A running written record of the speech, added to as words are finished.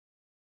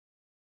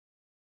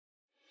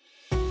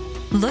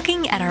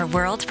looking at our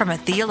world from a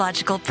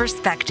theological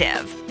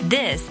perspective.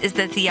 This is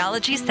the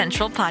Theology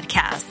Central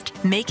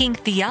Podcast, making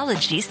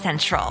theology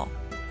central.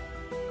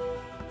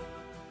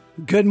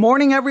 Good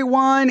morning,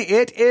 everyone.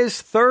 It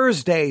is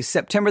Thursday,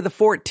 September the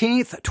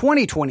 14th,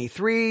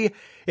 2023.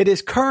 It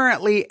is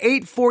currently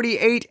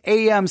 8:48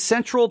 a.m.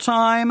 Central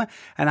Time,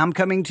 and I'm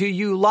coming to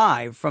you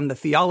live from the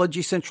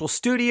Theology Central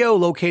studio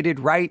located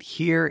right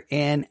here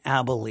in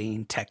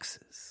Abilene,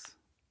 Texas.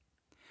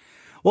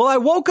 Well, I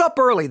woke up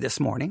early this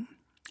morning,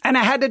 and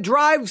I had to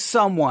drive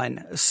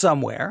someone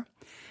somewhere.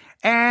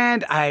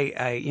 And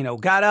I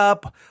got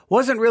up,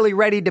 wasn't really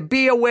ready to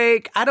be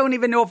awake. I don't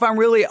even know if I'm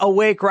really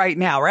awake right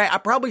now, right? I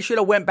probably should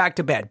have went back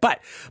to bed, but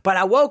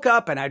I woke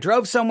up and I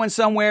drove someone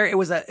somewhere. It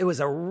was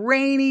a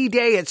rainy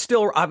day. It's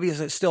still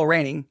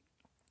raining.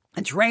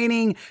 It's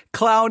raining,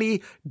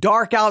 cloudy,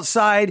 dark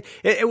outside.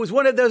 It was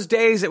one of those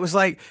days. It was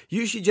like,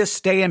 you should just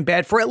stay in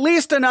bed for at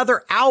least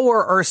another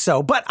hour or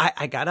so. But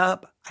I got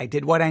up. I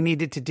did what I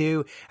needed to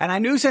do. And I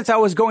knew since I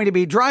was going to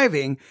be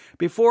driving,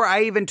 before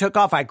I even took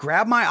off, I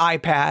grabbed my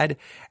iPad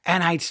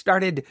and I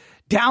started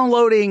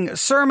downloading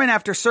sermon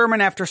after sermon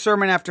after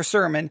sermon after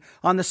sermon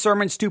on the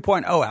Sermons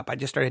 2.0 app. I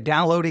just started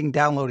downloading,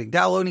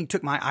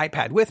 took my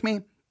iPad with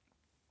me.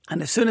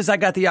 And as soon as I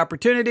got the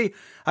opportunity,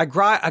 I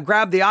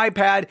grabbed the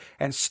iPad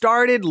and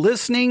started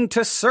listening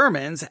to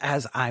sermons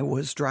as I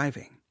was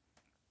driving.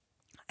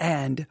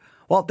 And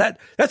well,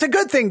 that's a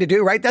good thing to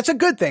do, right? That's a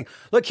good thing.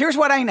 Look, here's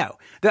what I know.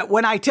 That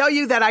when I tell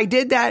you that I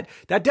did that,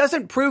 that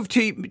doesn't prove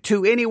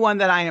to anyone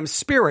that I am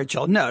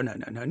spiritual. No.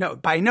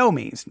 By no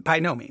means.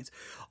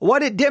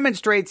 What it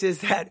demonstrates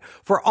is that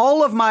for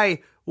all of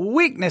my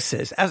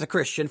weaknesses as a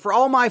Christian, for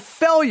all my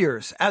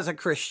failures as a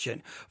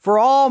Christian, for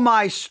all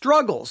my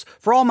struggles,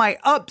 for all my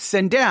ups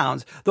and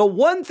downs, the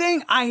one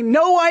thing I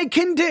know I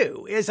can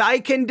do is I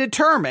can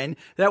determine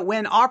that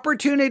when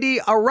opportunity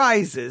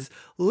arises,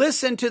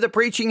 listen to the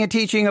preaching and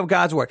teaching of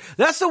God's word.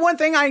 That's the one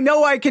thing I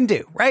know I can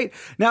do, right?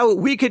 Now,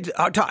 we could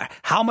talk,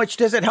 how much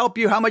does it help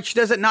you? How much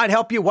does it not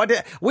help you?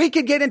 We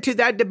could get into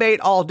that debate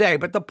all day.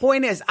 But the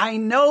point is, I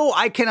know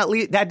I can at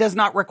least, that does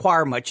not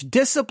require much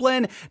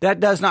discipline. That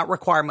does not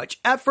require much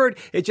effort.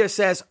 It just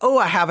says,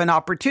 I have an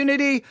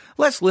opportunity.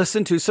 Let's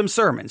listen to some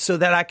sermons so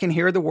that I can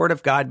hear the word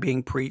of God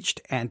being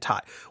preached and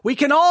taught. We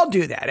can all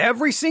do that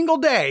every single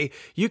day.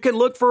 You can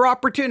look for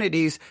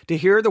opportunities to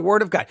hear the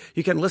word of God.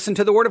 You can listen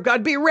to the word of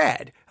God be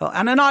read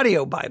on an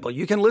audio Bible.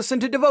 You can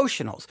listen to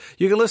devotionals.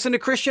 You can listen to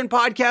Christian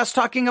podcasts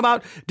talking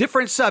about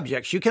different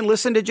subjects. You can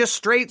listen to just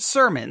straight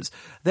sermons.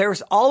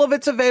 There's all of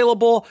it's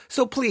available.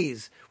 So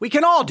please, we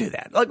can all do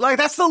that. Like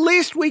that's the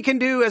least we can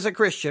do as a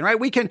Christian, right?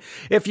 We can,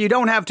 if you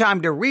don't have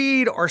time to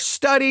read or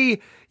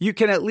study, you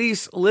can at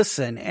least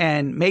listen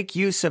and make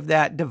use of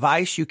that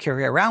device you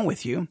carry around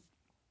with you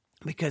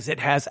because it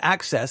has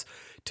access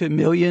to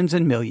millions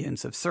and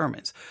millions of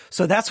sermons.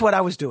 So that's what I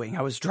was doing.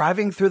 I was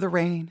driving through the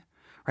rain.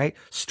 Right?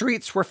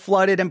 Streets were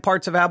flooded in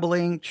parts of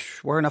Abilene.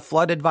 We're in a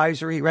flood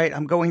advisory, right?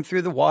 I'm going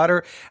through the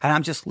water and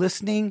I'm just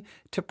listening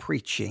to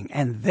preaching.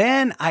 And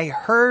then I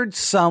heard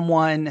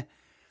someone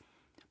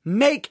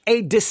make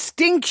a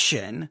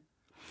distinction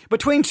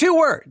between two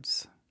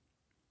words.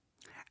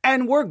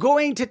 And we're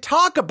going to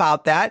talk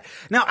about that.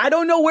 Now, I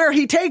don't know where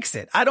he takes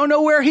it. I don't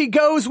know where he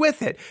goes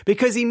with it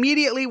because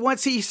immediately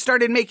once he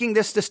started making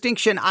this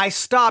distinction, I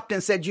stopped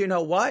and said, you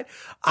know what?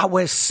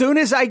 As soon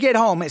as I get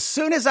home, as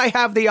soon as I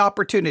have the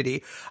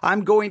opportunity,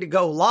 I'm going to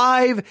go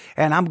live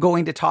and I'm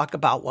going to talk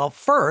about, well,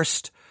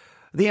 first,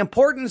 the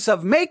importance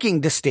of making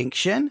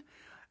distinction.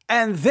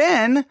 And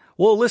then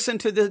we'll listen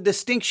to the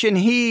distinction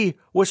he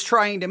was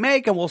trying to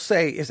make and we'll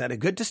say, is that a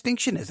good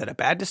distinction? Is that a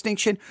bad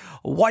distinction?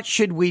 What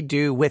should we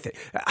do with it?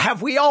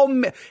 Have we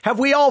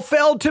all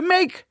failed to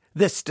make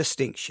this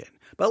distinction?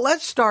 But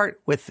let's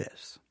start with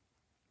this.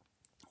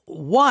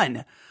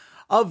 One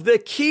of the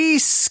key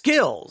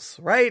skills,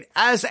 right,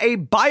 as a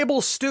Bible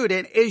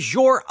student is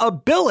your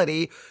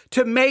ability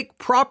to make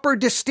proper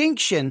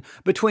distinction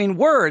between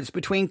words,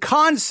 between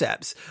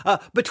concepts,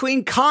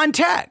 between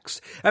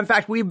context. In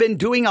fact, we've been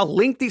doing a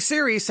lengthy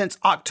series since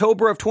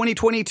October of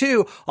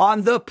 2022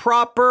 on the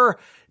proper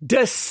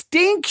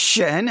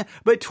distinction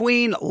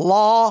between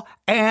law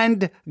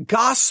and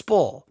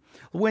gospel.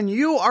 When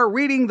you are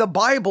reading the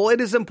Bible,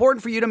 it is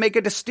important for you to make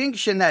a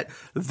distinction that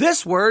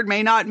this word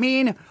may not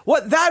mean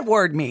what that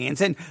word means.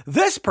 And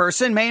this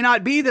person may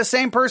not be the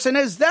same person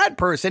as that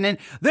person. And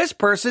this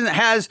person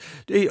has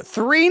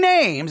three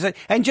names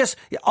and just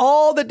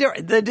all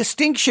the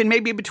distinction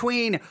maybe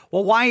between,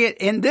 well, why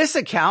in this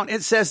account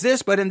it says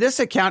this, but in this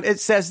account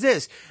it says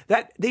this.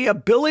 That the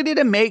ability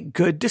to make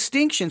good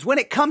distinctions when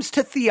it comes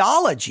to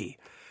theology.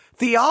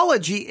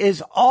 Theology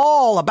is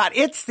all about,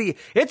 it's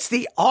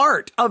the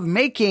art of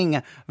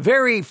making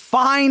very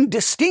fine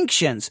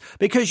distinctions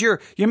because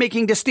you're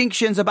making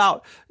distinctions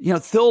about,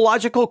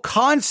 theological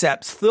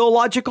concepts,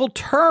 theological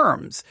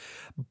terms.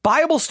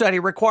 Bible study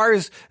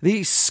requires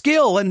the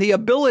skill and the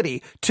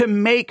ability to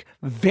make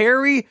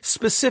very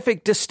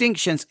specific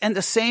distinctions. And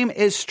the same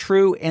is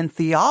true in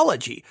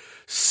theology.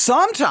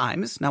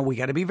 Sometimes, now we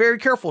got to be very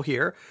careful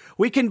here,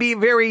 we can be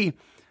very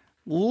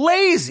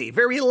lazy,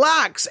 very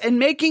lax in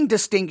making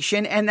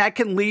distinction, and that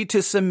can lead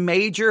to some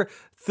major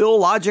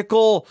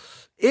theological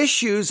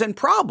issues and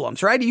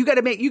problems, right? You got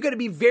to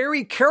be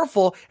very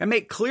careful and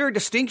make clear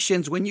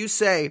distinctions when you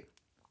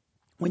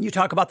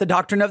talk about the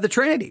doctrine of the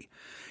Trinity.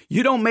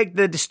 You don't make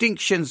the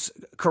distinctions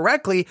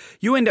correctly,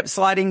 you end up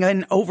sliding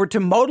in over to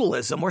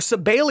modalism or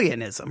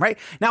Sabellianism, right?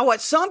 Now, what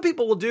some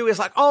people will do is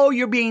like, oh,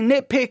 you're being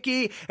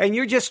nitpicky and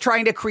you're just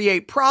trying to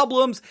create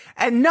problems.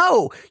 And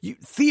no,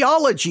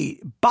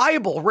 theology,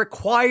 Bible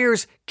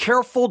requires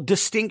careful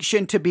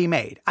distinction to be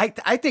made.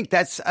 I think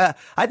that's a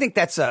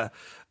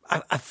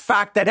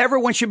fact that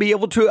everyone should be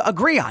able to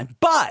agree on.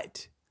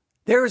 But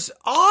there's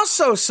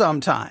also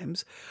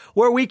sometimes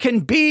where we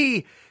can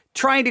be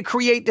trying to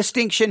create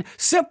distinction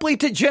simply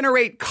to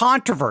generate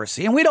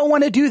controversy. And we don't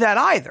want to do that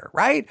either,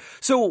 right?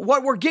 So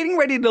what we're getting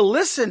ready to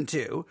listen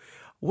to,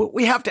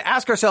 we have to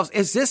ask ourselves,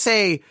 is this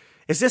a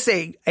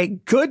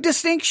good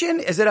distinction?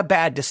 Is it a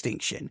bad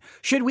distinction?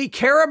 Should we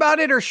care about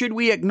it or should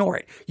we ignore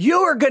it?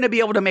 You are going to be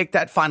able to make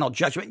that final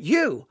judgment.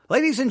 You,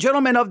 ladies and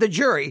gentlemen of the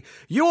jury,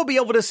 you will be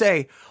able to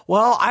say,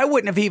 well, I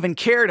wouldn't have even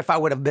cared if I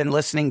would have been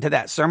listening to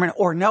that sermon,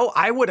 or no,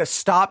 I would have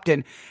stopped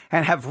and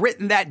have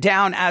written that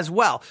down as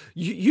well.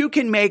 You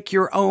can make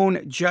your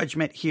own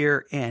judgment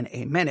here in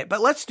a minute,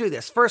 but let's do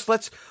this. First,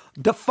 let's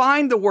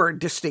define the word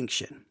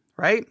distinction,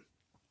 right?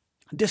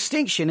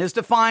 Distinction is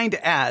defined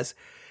as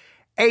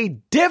a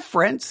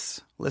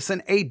difference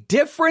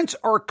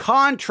or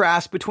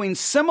contrast between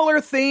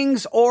similar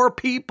things or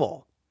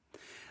people.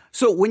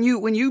 So when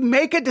you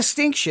make a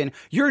distinction,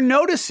 you're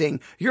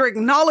acknowledging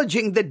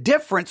the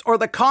difference or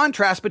the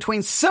contrast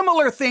between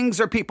similar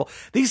things or people.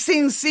 These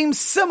things seem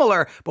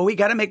similar, but we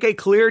got to make a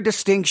clear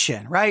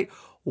distinction, right?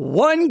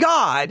 One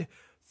God,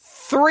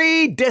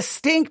 three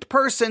distinct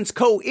persons,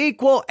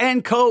 co-equal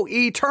and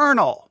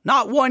co-eternal.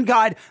 Not one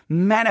God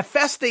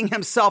manifesting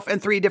himself in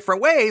three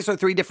different ways or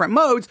three different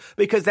modes,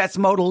 because that's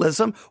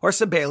modalism or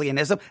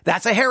Sabellianism.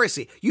 That's a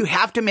heresy. You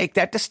have to make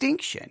that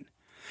distinction.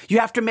 You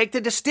have to make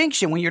the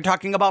distinction when you're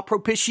talking about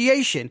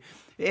propitiation,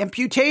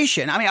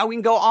 imputation. I mean, we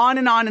can go on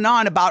and on and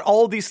on about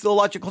all these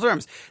theological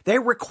terms. They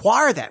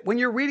require that. When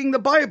you're reading the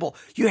Bible,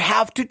 you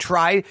have to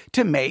try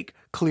to make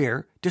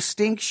clear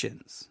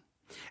distinctions.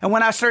 And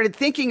when I started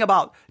thinking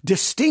about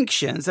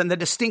distinctions and the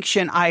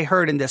distinction I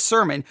heard in this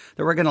sermon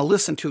that we're going to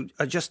listen to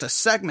just a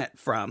segment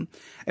from,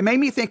 it made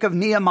me think of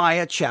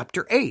Nehemiah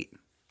chapter 8.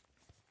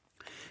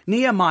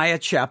 Nehemiah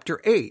chapter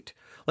 8.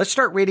 Let's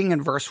start reading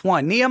in verse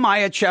 1.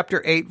 Nehemiah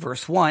chapter 8,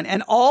 verse 1.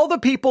 And all the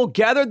people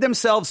gathered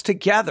themselves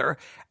together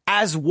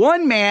as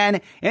one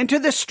man into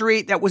the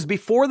street that was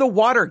before the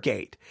water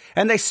gate.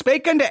 And they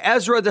spake unto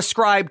Ezra the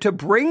scribe to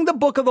bring the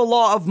book of the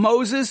law of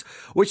Moses,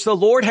 which the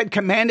Lord had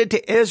commanded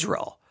to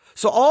Israel.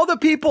 So all the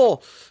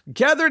people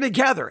gather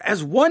together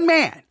as one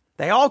man.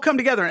 They all come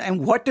together.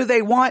 And what do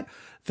they want?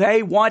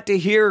 They want to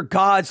hear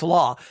God's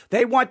law.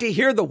 They want to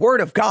hear the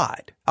word of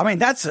God. I mean,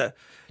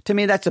 to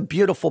me, that's a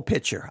beautiful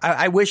picture.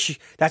 I wish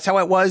that's how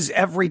it was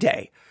every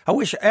day. I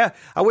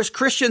wish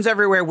Christians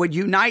everywhere would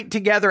unite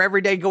together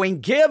every day going,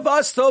 give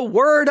us the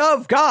word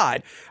of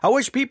God. I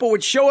wish people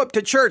would show up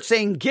to church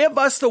saying, give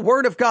us the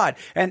word of God.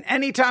 And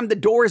anytime the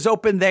door is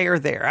open, they are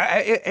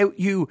there.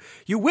 You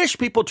wish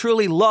people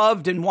truly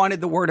loved and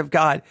wanted the word of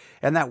God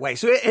in that way.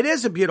 So it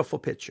is a beautiful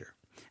picture.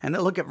 And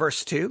then look at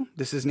verse 2.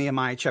 This is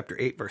Nehemiah chapter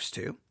 8, verse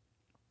 2.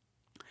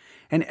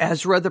 And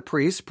Ezra the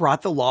priest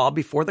brought the law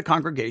before the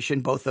congregation,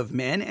 both of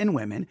men and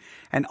women,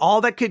 and all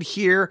that could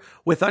hear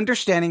with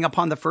understanding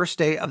upon the first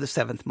day of the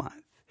 7th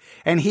month.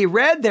 And he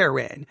read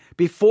therein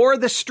before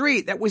the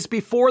street that was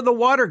before the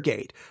water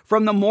gate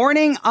from the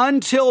morning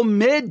until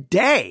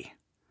midday.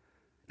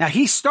 Now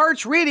he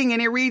starts reading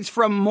and he reads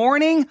from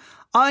morning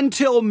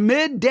until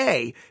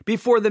midday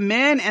before the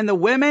men and the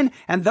women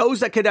and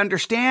those that could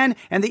understand,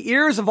 and the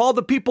ears of all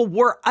the people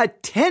were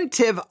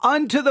attentive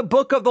unto the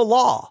book of the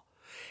law.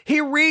 He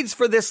reads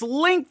for this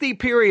lengthy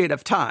period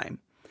of time,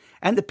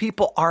 and the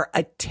people are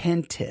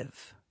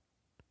attentive.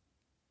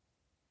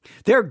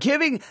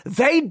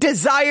 They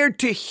desired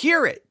to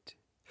hear it.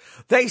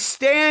 They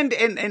stand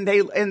and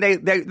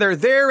they're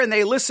there and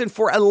they listen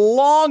for a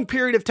long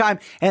period of time,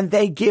 and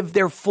they give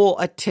their full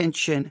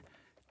attention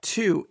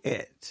to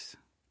it.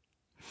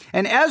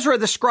 And Ezra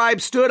the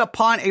scribe stood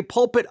upon a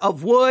pulpit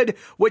of wood,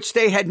 which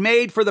they had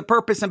made for the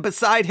purpose, and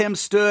beside him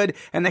stood,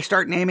 and they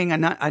start naming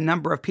a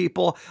number of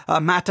people,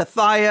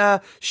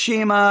 Mattathiah,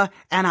 Shema,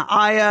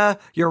 Anaiah,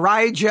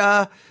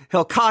 Urijah,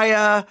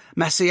 Hilkiah,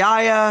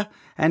 Messiah,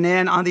 and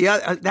then on the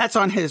other, that's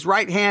on his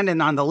right hand,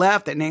 and on the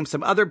left, it names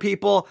some other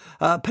people,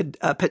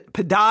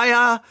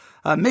 Pedaiah,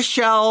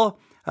 Mishael,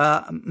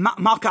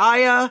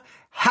 Malchiah,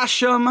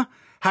 Hashem,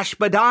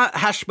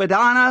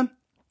 Hashbadana,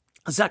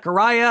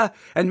 Zechariah,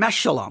 and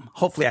Meshullam.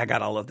 Hopefully I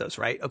got all of those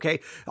right.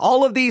 Okay.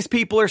 All of these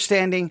people are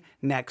standing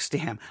next to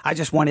him. I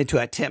just wanted to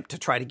attempt to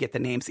try to get the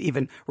names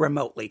even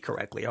remotely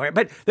correctly. All right.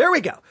 But there we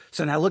go.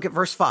 So now look at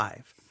verse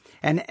 5.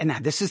 And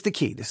this is the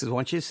key. This is what I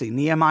want you to see.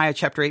 Nehemiah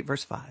chapter 8,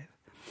 verse 5.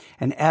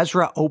 And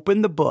Ezra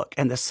opened the book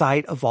in the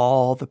sight of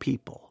all the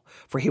people,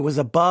 for he was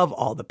above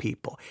all the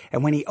people.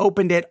 And when he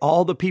opened it,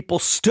 all the people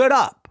stood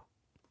up.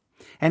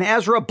 And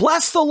Ezra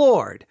blessed the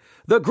Lord,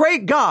 the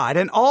great God,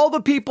 and all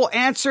the people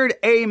answered,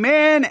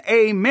 Amen,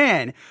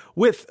 Amen,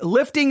 with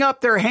lifting up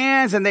their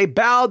hands, and they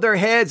bowed their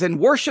heads and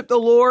worshiped the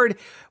Lord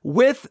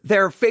with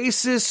their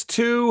faces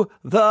to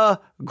the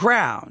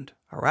ground.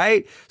 All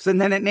right. So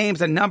then it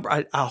names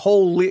a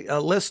whole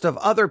list of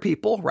other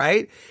people.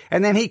 Right.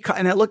 And then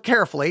look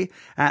carefully.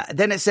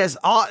 Then it says,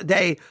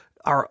 they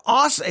are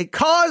awesome. It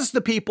caused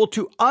the people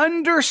to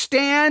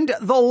understand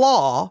the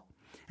law,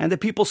 and the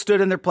people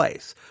stood in their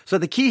place. So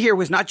the key here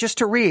was not just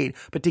to read,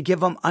 but to give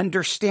them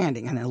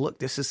understanding. And then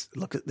this is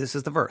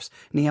the verse,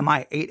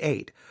 Nehemiah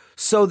 8:8.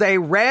 So they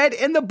read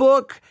in the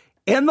book,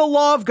 in the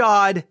law of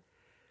God,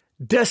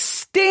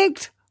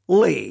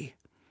 distinctly,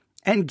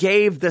 and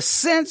gave the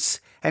sense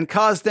and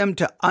caused them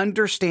to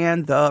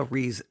understand the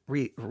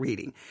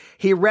reading.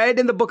 He read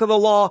in the book of the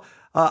law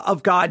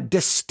of God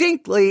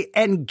distinctly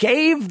and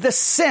gave the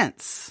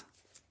sense.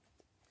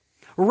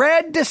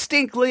 Read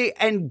distinctly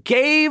and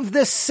gave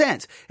the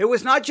sense. It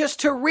was not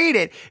just to read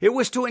it. It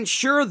was to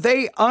ensure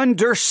they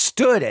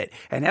understood it.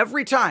 And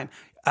every time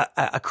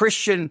a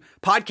Christian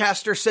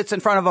podcaster sits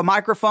in front of a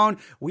microphone,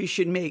 we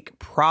should make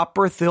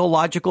proper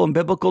theological and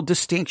biblical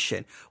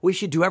distinction. We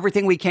should do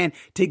everything we can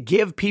to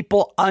give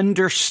people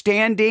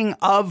understanding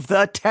of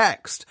the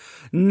text,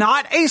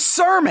 not a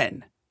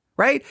sermon.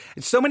 Right?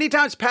 And so many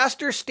times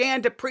pastors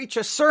stand to preach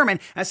a sermon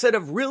instead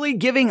of really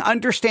giving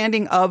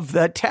understanding of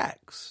the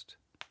text.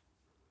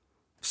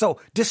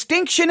 So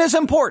distinction is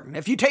important.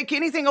 If you take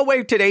anything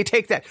away today,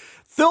 take that.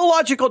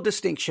 Theological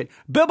distinction,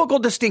 biblical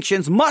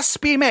distinctions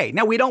must be made.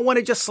 Now, we don't want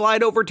to just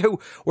slide over to,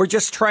 we're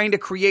just trying to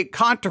create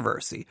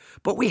controversy,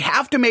 but we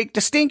have to make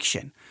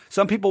distinction.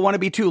 Some people want to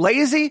be too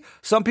lazy.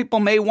 Some people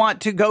may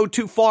want to go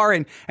too far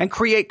and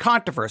create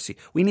controversy.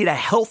 We need a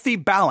healthy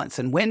balance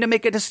and when to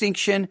make a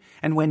distinction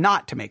and when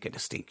not to make a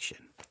distinction.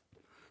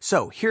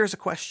 So here's a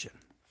question,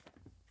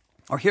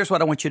 or here's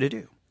what I want you to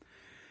do.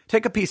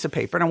 Take a piece of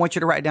paper and I want you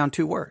to write down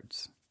 2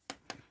 words.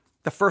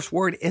 The first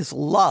word is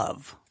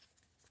love.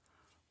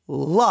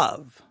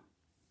 Love.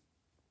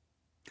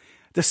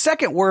 The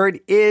second word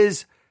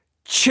is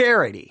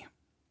charity.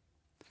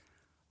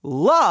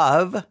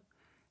 Love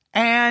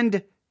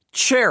and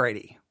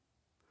charity.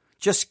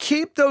 Just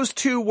keep those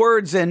 2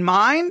 words in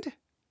mind.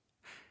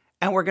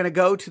 And we're going to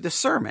go to the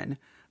sermon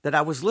that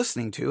I was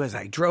listening to as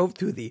I drove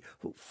through the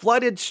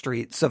flooded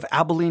streets of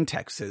Abilene,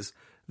 Texas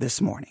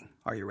this morning.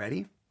 Are you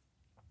ready?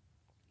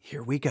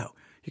 Here we go.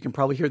 You can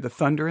probably hear the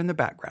thunder in the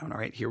background. All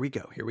right, here we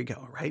go. Here we go.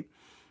 All right.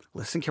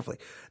 Listen carefully.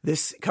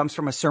 This comes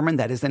from a sermon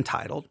that is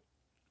entitled,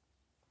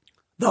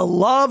 The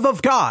Love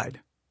of God.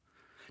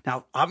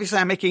 Now, obviously,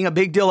 I'm making a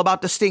big deal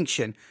about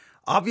distinction.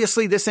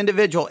 Obviously, this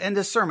individual in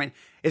this sermon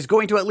is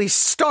going to at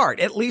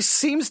least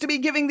seems to be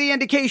giving the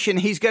indication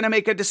he's going to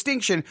make a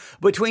distinction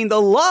between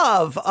the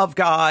love of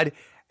God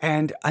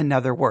and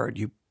another word.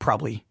 You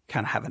probably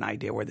kind of have an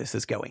idea where this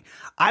is going.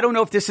 I don't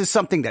know if this is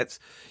something that's,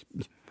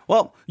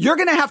 well, you're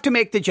going to have to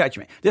make the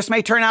judgment. This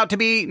may turn out to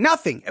be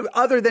nothing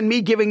other than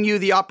me giving you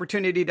the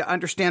opportunity to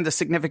understand the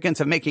significance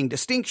of making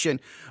distinction.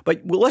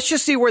 But let's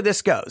just see where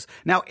this goes.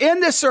 Now, in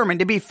this sermon,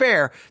 to be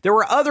fair, there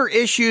were other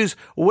issues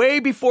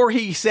way before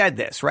he said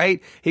this,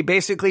 right? He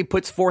basically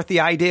puts forth the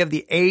idea of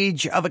the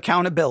age of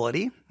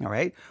accountability. All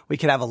right. We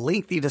could have a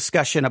lengthy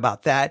discussion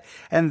about that.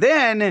 And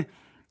then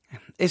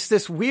it's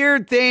this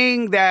weird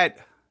thing that,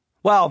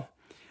 well,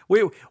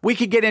 we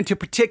could get into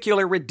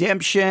particular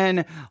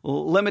redemption,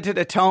 limited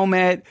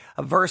atonement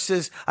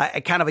versus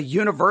a kind of a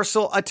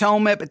universal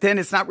atonement, but then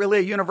it's not really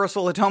a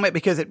universal atonement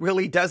because it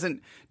really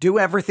doesn't do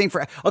everything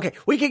for. Okay,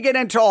 we could get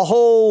into a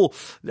whole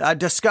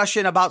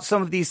discussion about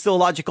some of these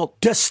theological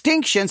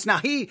distinctions. Now,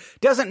 he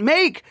doesn't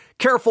make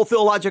careful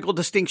theological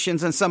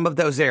distinctions in some of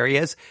those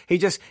areas.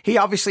 He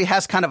obviously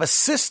has kind of a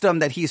system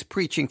that he's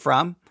preaching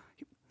from.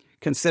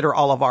 Consider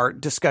all of our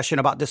discussion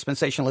about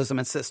dispensationalism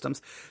and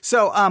systems.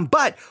 So,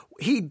 but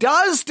he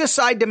does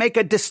decide to make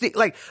a distinct,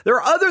 like there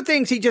are other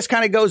things he just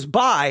kind of goes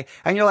by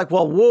and you're like,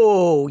 well,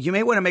 whoa, you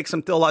may want to make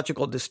some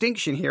theological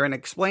distinction here and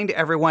explain to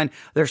everyone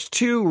there's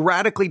 2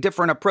 radically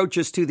different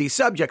approaches to these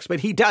subjects, but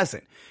he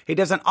doesn't. He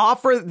doesn't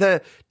offer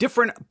the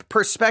different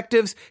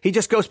perspectives. He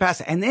just goes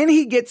past it. And then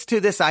he gets to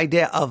this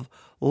idea of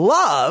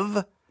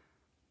love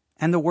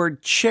and the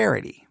word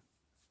charity.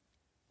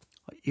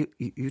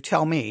 You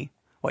tell me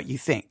what you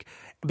think,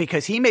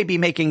 because he may be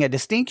making a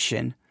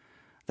distinction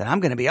that I'm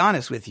going to be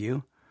honest with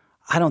you,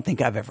 I don't think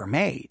I've ever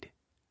made.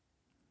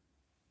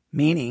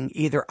 Meaning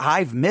either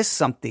I've missed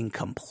something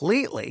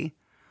completely,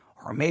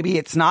 or maybe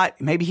he's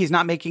not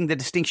making the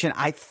distinction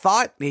I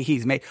thought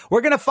he's made.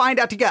 We're going to find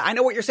out together. I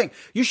know what you're saying.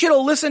 You should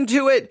have listened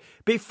to it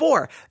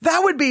before.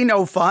 That would be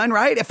no fun,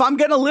 right? If I'm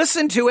going to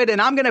listen to it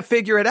and I'm going to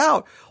figure it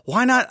out,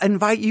 why not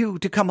invite you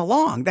to come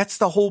along? That's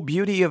the whole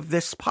beauty of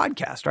this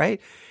podcast, right?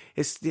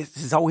 This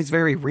is always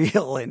very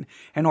real and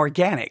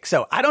organic.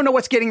 So I don't know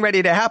what's getting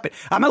ready to happen.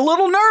 I'm a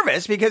little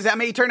nervous because that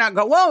may turn out and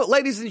go, well,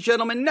 ladies and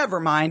gentlemen, never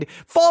mind.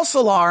 False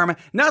alarm,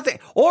 nothing.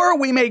 Or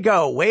we may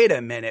go, wait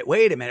a minute.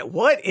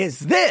 What is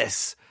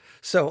this?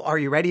 So are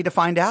you ready to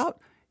find out?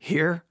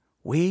 Here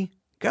we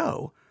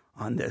go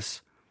on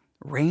this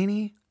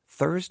rainy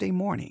Thursday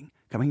morning,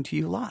 coming to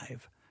you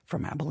live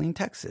from Abilene,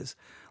 Texas.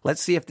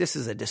 Let's see if this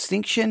is a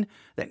distinction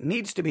that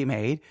needs to be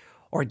made,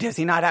 or does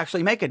he not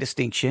actually make a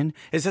distinction?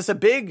 Is this a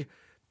big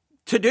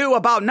to-do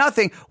about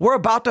nothing? We're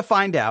about to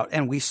find out,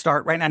 and we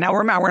start right now. Now,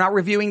 we're not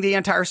reviewing the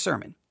entire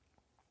sermon.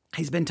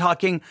 He's been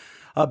talking,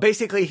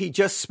 basically, he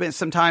just spent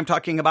some time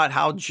talking about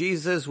how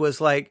Jesus was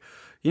like,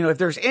 if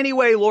there's any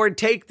way, Lord,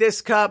 take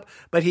this cup,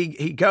 but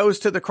he goes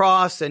to the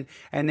cross and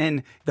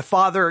then the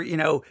Father,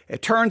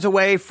 it turns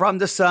away from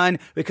the Son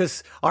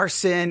because our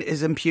sin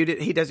is imputed.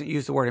 He doesn't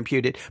use the word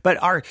imputed,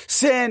 but our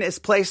sin is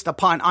placed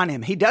on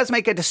him. He does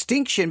make a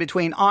distinction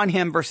between on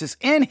him versus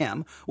in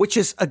him, which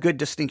is a good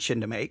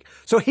distinction to make.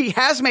 So he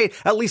has made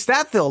at least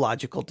that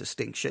theological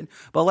distinction,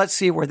 but let's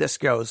see where this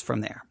goes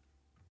from there.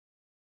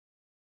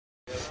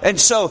 And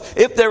so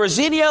if there was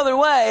any other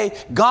way,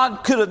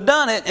 God could have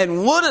done it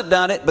and would have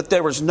done it, but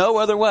there was no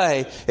other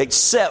way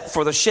except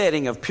for the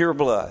shedding of pure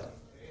blood.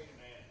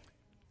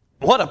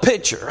 What a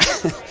picture.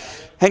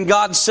 And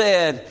God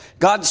said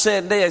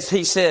this,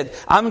 He said,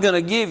 I'm going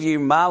to give you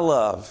my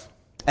love.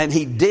 And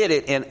He did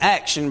it in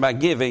action by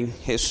giving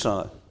His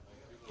Son.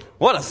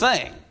 What a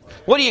thing.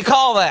 What do you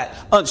call that?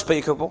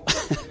 Unspeakable.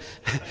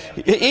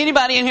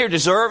 Anybody in here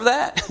deserve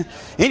that?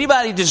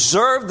 Anybody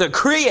deserve the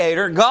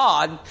Creator,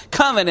 God,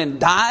 coming and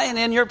dying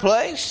in your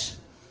place?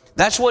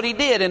 That's what He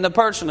did in the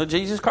person of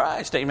Jesus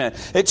Christ. Amen.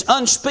 It's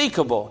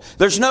unspeakable.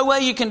 There's no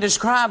way you can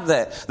describe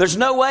that. There's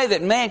no way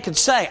that man could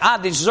say, I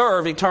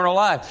deserve eternal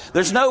life.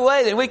 There's no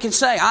way that we can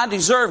say, I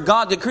deserve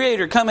God the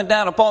Creator coming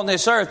down upon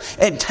this earth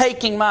and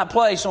taking my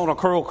place on a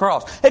cruel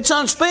cross. It's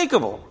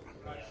unspeakable.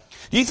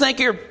 You think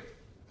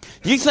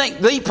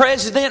the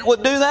president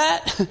would do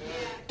that?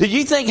 Do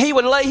you think he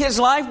would lay his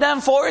life down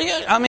for you?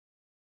 I mean,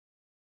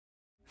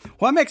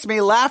 what makes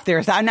me laugh there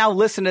is I now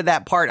listened to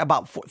that part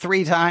about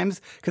 3 times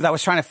because I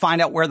was trying to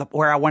find out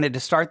where I wanted to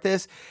start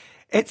this.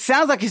 It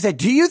sounds like he said,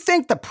 do you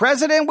think the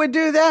president would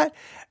do that?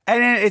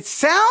 And it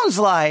sounds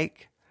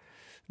like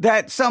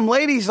that some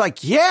lady's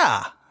like,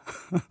 yeah,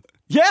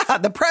 yeah,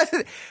 the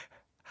president.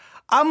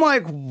 I'm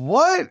like,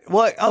 what?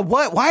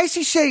 Why is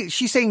she's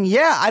saying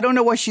yeah? I don't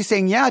know what she's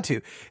saying yeah to.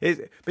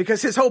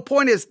 Because his whole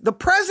point is the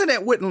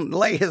president wouldn't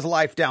lay his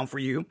life down for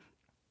you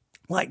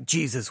like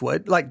Jesus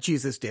would, like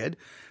Jesus did.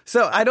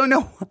 So I don't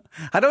know.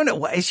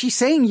 Is she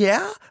saying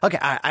yeah? Okay,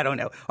 I don't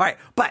know. All right,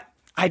 but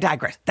I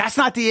digress. That's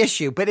not the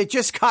issue, but it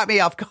just caught me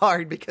off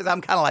guard because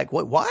I'm kind of like,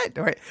 what?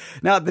 All right.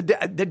 Now,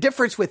 the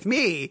difference with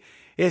me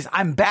is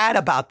I'm bad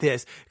about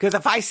this because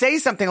if I say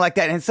something like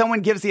that and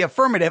someone gives the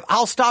affirmative,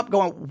 I'll stop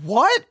going,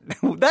 what?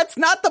 That's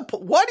not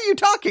what are you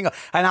talking about?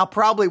 And I'll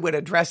probably would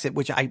address it,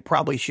 which I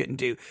probably shouldn't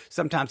do.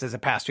 Sometimes as a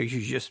pastor,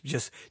 you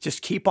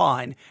just keep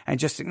on and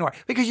just ignore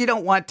because you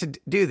don't want to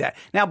do that.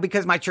 Now,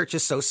 because my church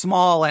is so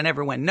small and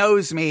everyone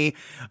knows me,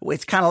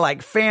 it's kind of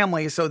like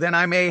family. So then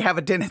I may have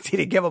a tendency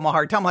to give them a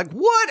hard time. I'm like,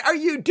 what are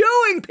you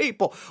doing,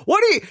 people?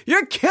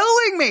 You're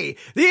killing me.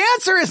 The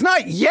answer is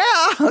not yeah.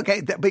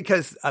 Okay.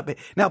 Because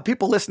now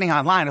people listening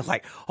online is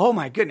like, oh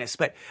my goodness.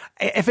 But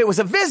if it was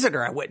a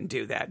visitor, I wouldn't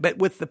do that. But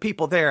with the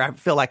people there, I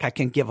feel like I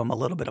can give them a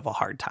little bit of a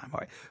hard time. All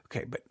right.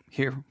 Okay. But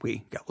here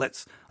we go.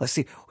 Let's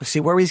see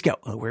where he's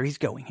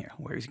going here.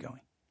 Where he's going.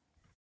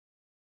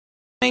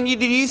 I mean,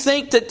 do you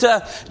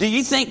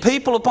think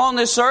people upon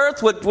this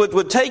earth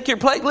would take your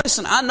place?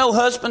 Listen, I know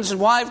husbands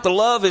and wife, the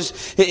love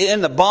is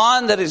in the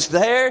bond that is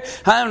there.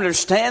 I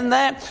understand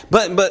that.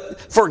 But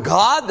for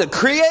God, the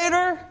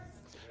Creator,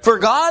 for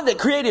God that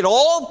created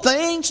all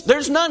things,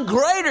 there's none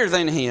greater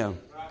than Him.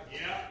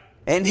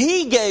 And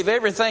He gave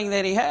everything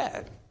that He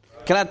had.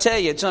 Can I tell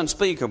you, it's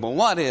unspeakable.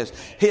 What is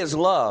His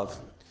love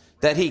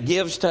that He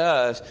gives to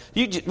us?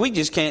 We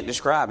just can't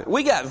describe it.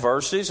 We got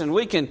verses and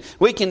we can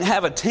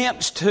have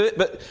attempts to it,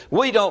 but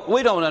we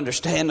don't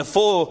understand the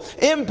full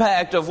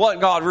impact of what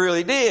God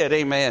really did.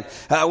 Amen.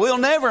 We'll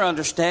never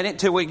understand it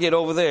till we get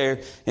over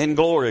there in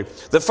glory.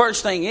 The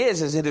first thing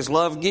is that His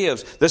love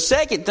gives. The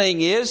second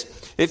thing is,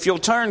 if you'll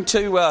turn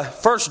to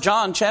 1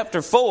 John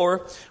chapter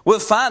 4, we'll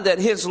find that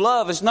His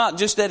love is not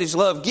just that His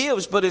love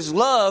gives, but His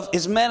love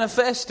is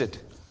manifested.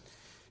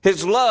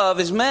 His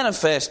love is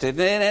manifested.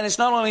 And it's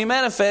not only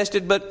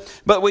manifested,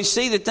 but we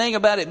see the thing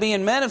about it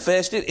being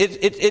manifested.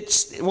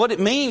 It's what it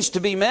means to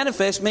be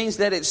manifest means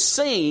that it's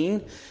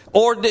seen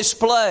or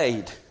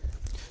displayed.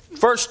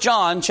 1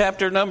 John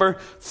chapter number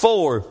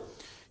 4.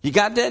 You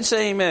got that?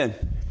 Say amen.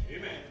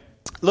 Amen.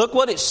 Look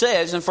what it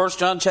says in 1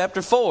 John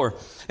chapter 4.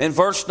 In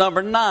verse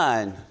number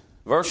 9.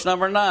 Verse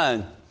number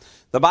 9.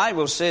 The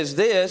Bible says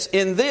this,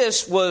 in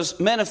this was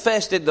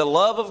manifested the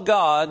love of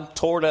God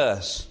toward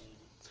us,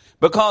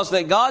 because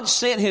that God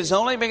sent His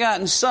only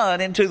begotten Son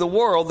into the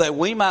world that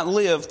we might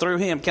live through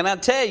Him. Can I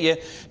tell you,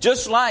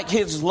 just like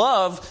His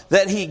love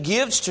that He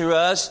gives to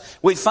us,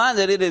 we find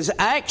that it is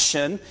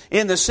action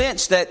in the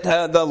sense that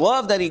the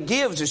love that He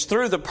gives is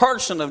through the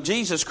person of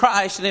Jesus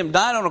Christ and Him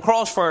dying on a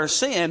cross for our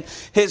sin.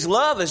 His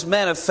love is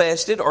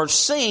manifested or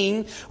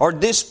seen or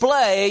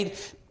displayed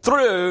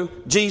through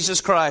Jesus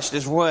Christ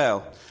as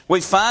well.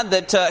 we find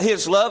that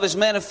His love is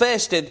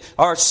manifested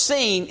or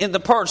seen in the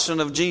person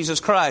of Jesus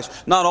Christ.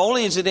 Not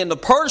only is it in the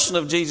person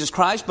of Jesus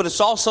Christ, but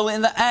it's also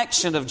in the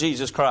action of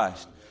Jesus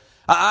Christ.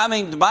 I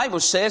mean, the Bible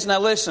says, now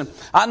listen,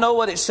 I know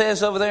what it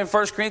says over there in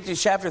 1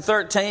 Corinthians chapter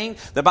 13.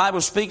 The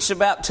Bible speaks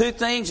about two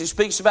things. It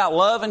speaks about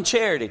love and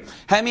charity.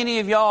 How many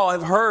of y'all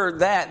have heard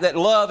that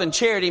love and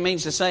charity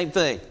means the same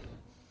thing?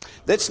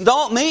 It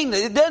doesn't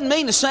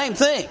mean the same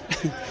thing.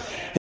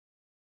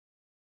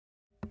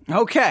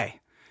 Okay.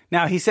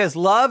 Now, he says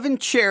love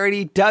and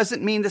charity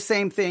doesn't mean the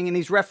same thing, and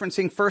he's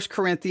referencing 1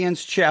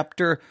 Corinthians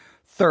chapter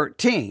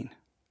 13.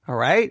 All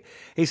right?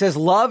 He says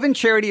love and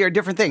charity are a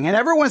different thing. And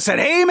everyone said,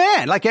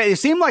 amen. Like, it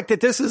seemed like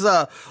that this is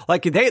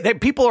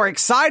people are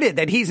excited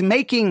that he's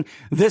making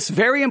this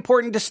very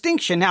important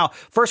distinction. Now,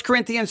 1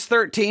 Corinthians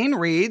 13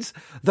 reads,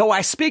 though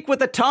I speak with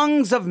the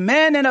tongues of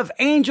men and of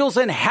angels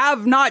and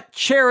have not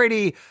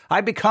charity,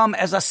 I become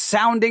as a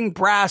sounding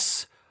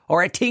brass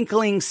or a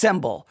tinkling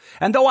cymbal.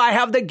 And though I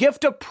have the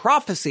gift of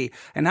prophecy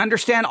and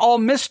understand all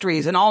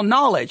mysteries and all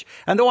knowledge,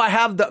 and though I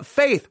have the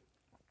faith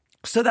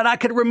so that I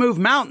could remove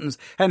mountains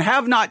and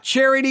have not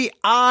charity,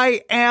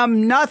 I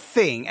am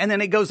nothing. And then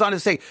it goes on to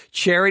say,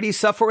 charity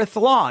suffereth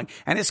long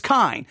and is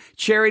kind.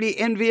 Charity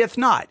envieth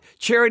not.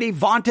 Charity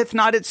vaunteth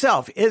not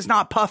itself, is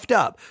not puffed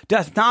up,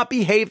 doth not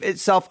behave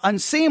itself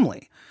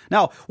unseemly.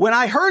 Now, when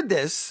I heard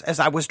this, as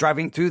I was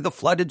driving through the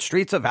flooded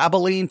streets of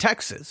Abilene,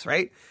 Texas,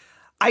 right?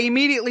 I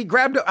immediately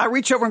I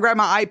reached over and grabbed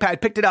my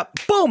iPad, picked it up.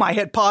 Boom, I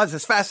hit pause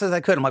as fast as I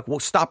could. I'm like, well,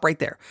 stop right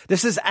there.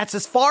 That's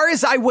as far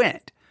as I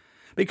went.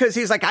 Because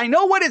he's like, I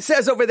know what it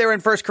says over there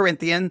in 1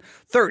 Corinthians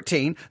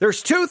 13.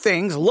 There's two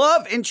things,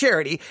 love and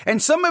charity.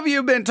 And some of you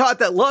have been taught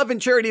that love and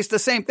charity is the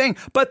same thing,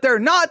 but they're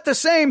not the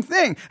same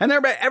thing. And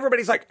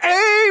everybody's like,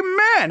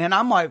 amen. And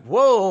I'm like,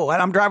 whoa.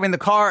 And I'm driving the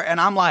car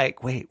and I'm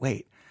like,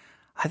 wait.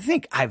 I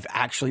think I've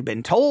actually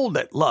been told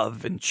that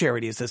love and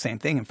charity is the same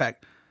thing. In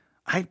fact,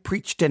 I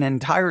preached an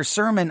entire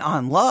sermon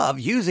on love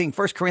using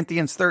 1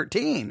 Corinthians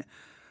 13.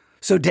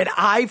 So did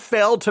I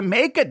fail to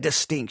make a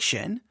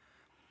distinction?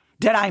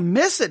 Did I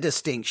miss a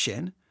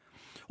distinction?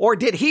 Or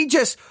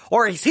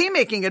is he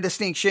making a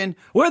distinction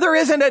where there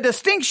isn't a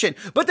distinction,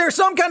 but there's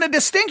some kind of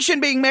distinction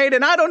being made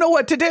and I don't know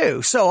what to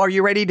do. So are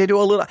you ready to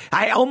do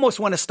I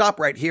almost want to stop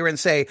right here and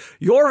say,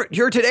 your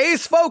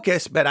today's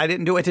focus, but I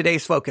didn't do a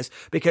today's focus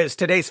because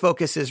today's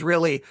focus is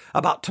really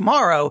about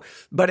tomorrow,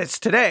 but it's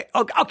today.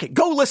 Okay,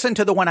 go listen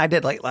to the one I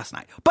did late last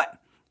night.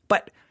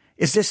 But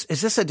is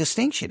this a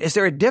distinction? Is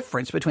there a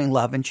difference between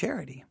love and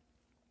charity?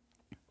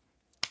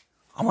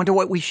 I wonder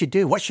what we should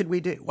do. What should we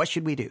do? What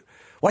should we do?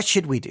 What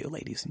should we do,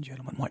 ladies and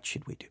gentlemen? What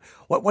should we do?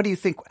 What do you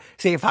think?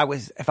 Say if I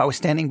was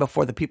standing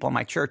before the people in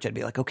my church, I'd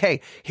be like,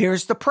 okay,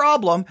 here's the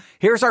problem.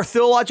 Here's our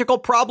theological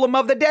problem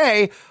of the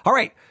day. All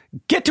right,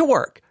 get to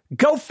work.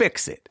 Go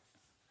fix it.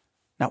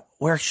 Now,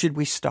 where should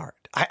we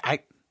start?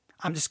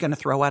 I'm just going to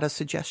throw out a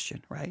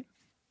suggestion, right?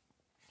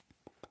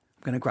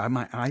 I'm going to grab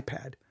my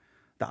iPad,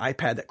 the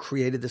iPad that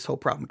created this whole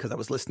problem because I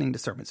was listening to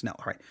sermons. Now,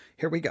 all right,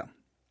 here we go.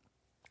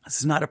 This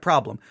is not a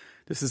problem.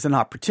 This is an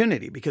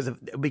opportunity because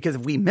if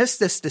we miss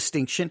this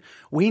distinction,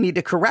 we need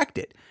to correct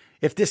it.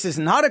 If this is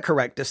not a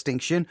correct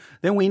distinction,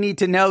 then we need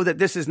to know that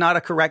this is not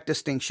a correct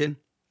distinction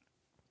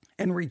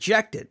and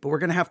reject it. But we're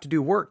going to have to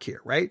do work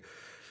here, right?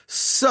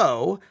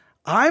 So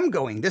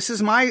this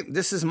is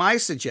my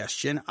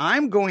suggestion.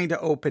 I'm going to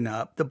open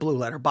up the Blue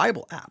Letter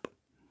Bible app.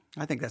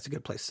 I think that's a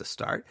good place to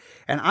start.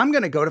 And I'm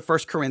going to go to 1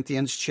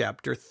 Corinthians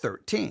chapter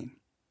 13.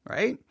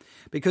 Right?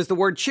 Because the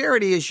word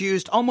charity is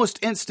used almost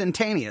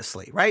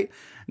instantaneously, right?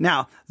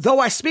 Now, though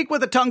I speak with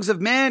the tongues of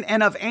men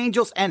and of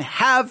angels and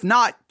have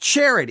not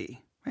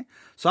charity. Right?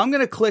 So I'm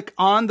going to click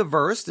on the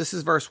verse. This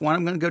is verse 1.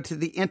 I'm going to go to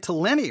the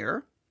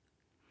interlinear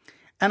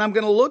and I'm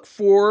going to look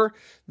for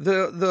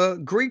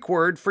the Greek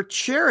word for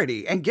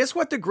charity. And guess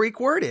what the Greek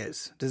word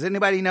is? Does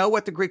anybody know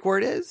what the Greek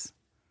word is?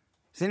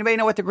 Does anybody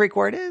know what the Greek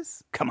word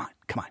is? Come on.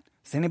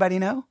 Does anybody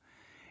know?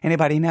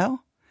 Anybody know?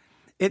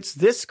 It's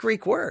this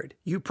Greek word.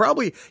 You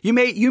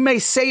may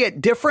say it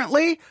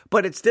differently,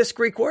 but it's this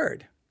Greek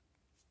word.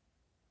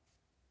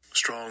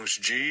 Strong's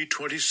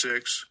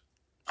G26,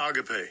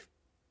 agape.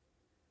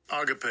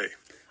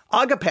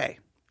 Agape.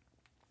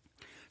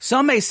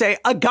 Some may say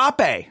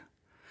agape.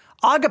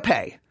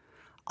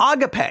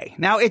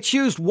 Now, it's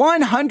used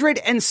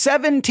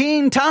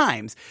 117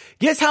 times.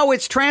 Guess how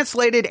it's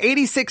translated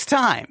 86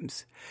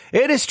 times?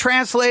 It is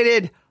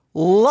translated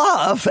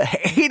love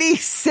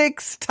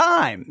 86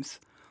 times.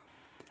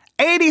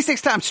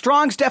 86 times.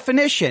 Strong's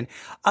definition,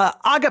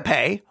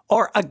 agape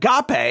or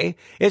agape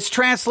is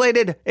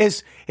translated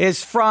is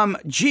from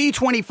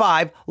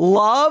G25,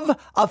 love,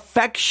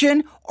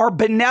 affection, or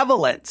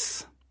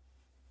benevolence.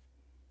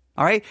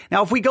 All right.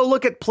 Now, if we go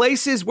look at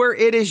places where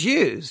it is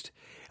used,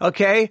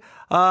 okay,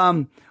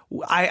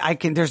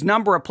 there's a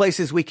number of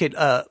places we could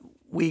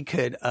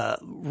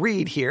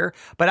read here,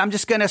 but I'm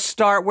just going to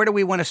start. Where do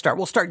we want to start?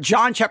 We'll start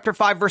John chapter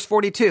 5, verse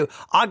 42.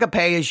 Agape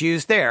is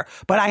used there.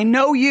 But I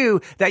know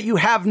you that you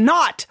have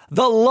not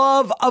the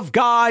love of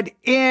God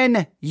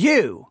in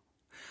you.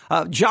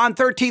 John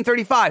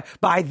 13:35.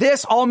 By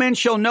this all men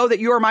shall know that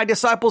you are my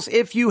disciples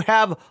if you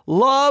have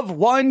love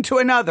one to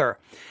another.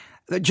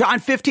 John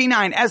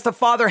 15:9. As the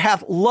Father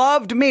hath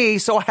loved me,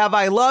 so have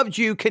I loved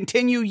you.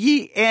 Continue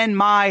ye in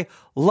my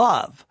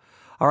love.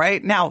 All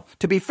right. Now,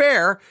 to be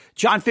fair,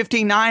 John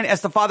 15:9,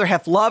 as the Father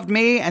hath loved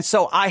me, and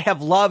so I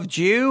have loved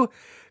you.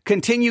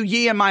 Continue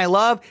ye in my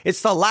love.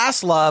 It's the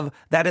last love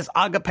that is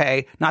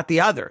agape, not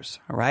the others.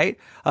 All right.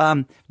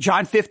 John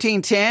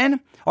 15:10,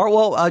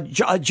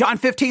 John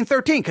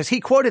 15:13, because he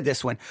quoted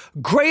this one.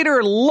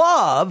 Greater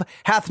love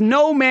hath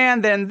no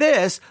man than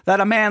this, that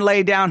a man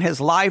lay down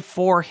his life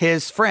for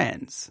his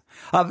friends.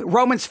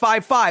 Romans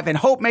 5:5, and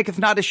hope maketh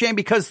not ashamed,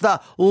 because the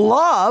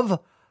love,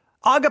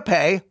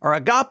 agape,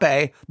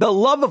 the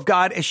love of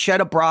God is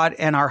shed abroad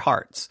in our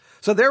hearts.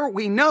 So there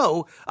we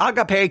know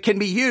agape can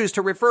be used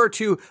to refer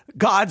to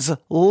God's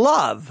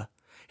love.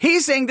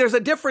 He's saying there's a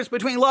difference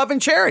between love and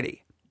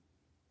charity.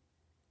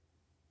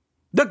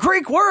 The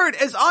Greek word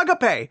is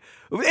agape.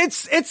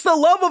 It's the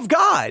love of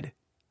God.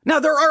 Now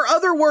there are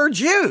other words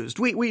used.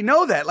 We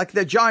know that, like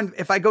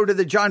if I go to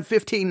the John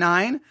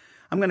 15:9,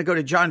 I'm going to go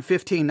to John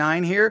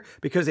 15:9 here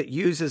because it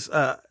uses,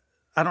 I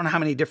don't know how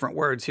many different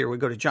words here. We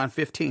go to John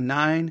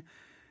 15:9.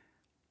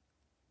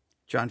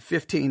 John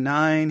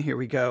 15:9. Here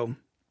we go.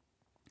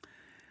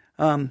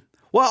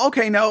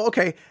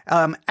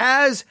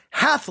 As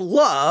hath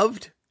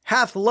loved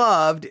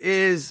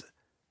is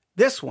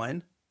this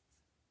one.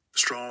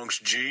 Strong's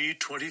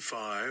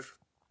G25,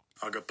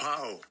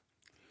 agapao.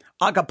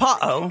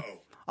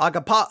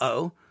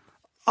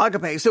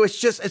 Agape. So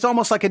it's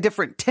almost like a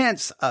different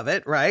tense of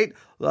it, right?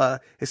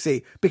 Let's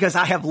see, because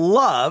I have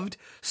loved.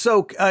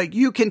 So,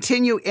 you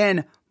continue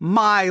in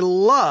my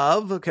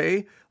love.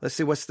 Okay. Let's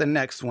see. What's the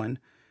next one?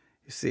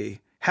 You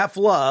see, have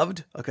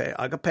loved. Okay.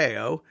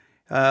 Agapeo.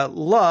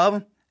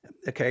 Love.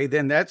 Okay.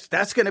 Then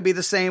that's going to be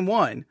the same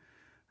one.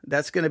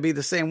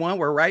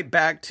 We're right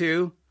back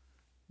to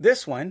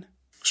this one.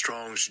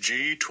 Strong's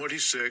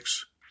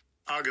G26,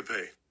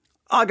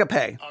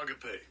 agape.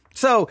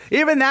 So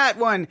even that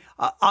one,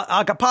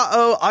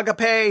 agapao,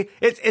 agape,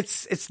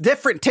 it's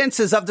different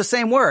tenses of the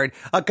same word.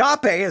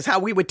 Agape is how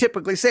we would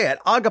typically say it.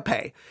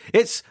 Agape.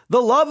 It's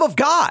the love of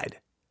God.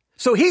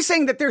 So he's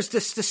saying that there's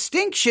this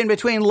distinction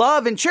between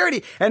love and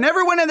charity, and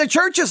everyone in the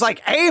church is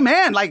like,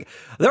 amen. Like,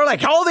 they're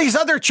like, all these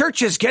other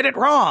churches get it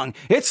wrong.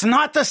 It's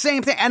not the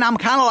same thing. And I'm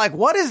kind of like,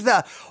 why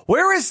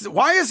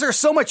is there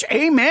so much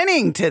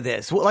amening to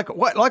this?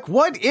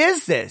 What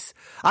is this?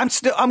 I'm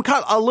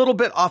kind of a little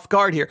bit off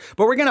guard here,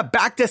 but we're going to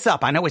back this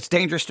up. I know it's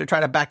dangerous to try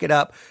to back it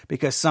up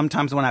because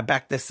sometimes when I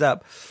back this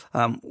up,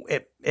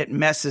 it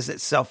messes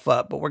itself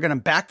up, but we're going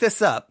to back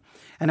this up.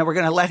 And then we're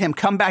going to let him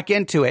come back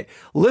into it.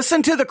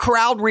 Listen to the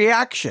crowd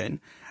reaction,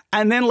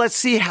 and then let's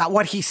see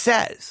what he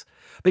says.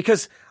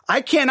 Because I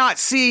cannot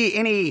see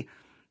any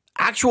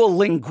actual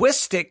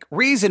linguistic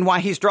reason why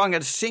he's drawing a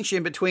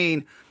distinction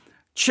between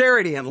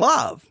charity and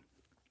love.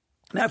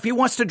 Now, if he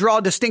wants to draw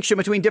a distinction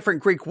between different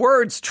Greek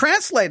words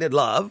translated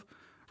love,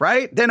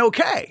 right, then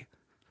okay.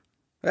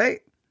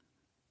 Right?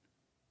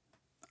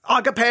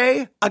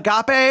 Agape,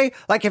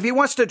 like if he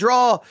wants to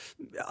draw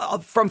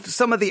from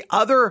some of the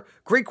other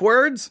Greek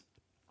words,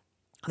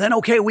 then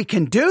okay, we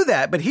can do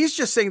that. But he's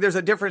just saying there's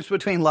a difference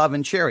between love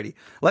and charity.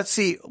 Let's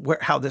see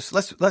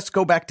let's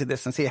go back to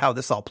this and see how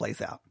this all plays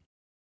out.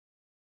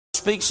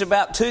 Speaks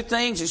about two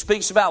things. It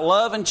speaks about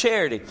love and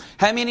charity.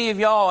 How many of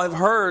y'all have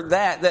heard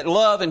that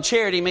love and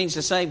charity means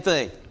the same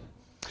thing?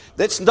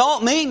 It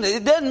doesn't mean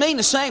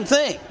the same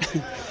thing.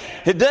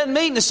 It doesn't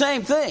mean the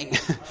same thing.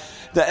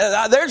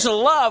 There's a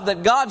love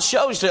that God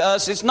shows to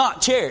us. It's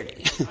not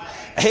charity.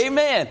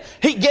 Amen.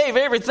 He gave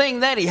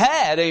everything that he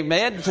had,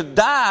 amen, to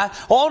die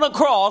on a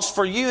cross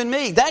for you and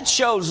me. That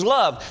shows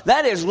love.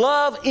 That is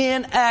love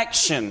in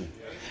action.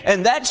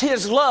 And that's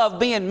his love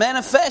being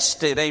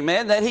manifested,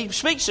 amen, that he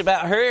speaks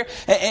about here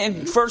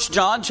in 1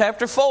 John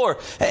chapter 4.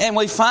 And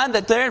we find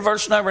that there in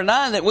verse number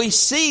 9 that we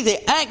see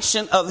the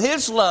action of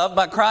his love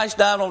by Christ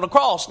dying on the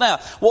cross. Now,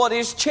 what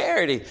is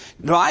charity?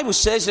 The Bible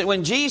says that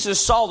when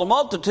Jesus saw the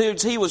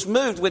multitudes, he was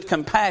moved with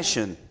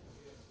compassion.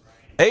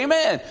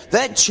 Amen.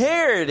 That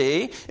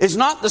charity is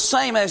not the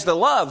same as the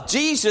love.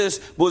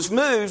 Jesus was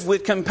moved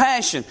with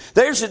compassion.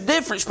 There's a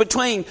difference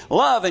between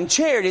love and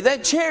charity.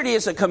 That charity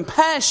is a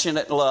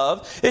compassionate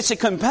love. It's a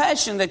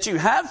compassion that you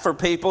have for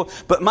people.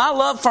 But my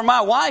love for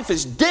my wife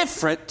is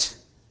different.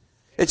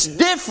 It's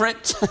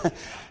different,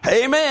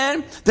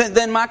 amen,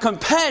 than my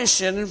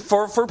compassion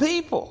for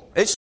people.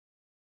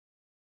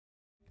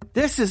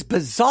 This is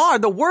bizarre.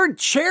 The word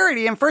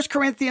charity in 1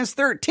 Corinthians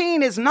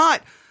 13 is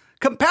not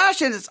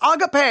compassion. It's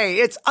agape.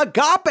 It's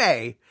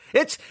agape.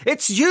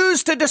 It's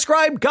used to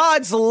describe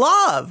God's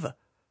love.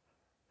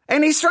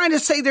 And he's trying to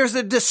say there's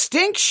a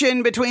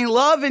distinction between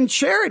love and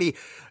charity.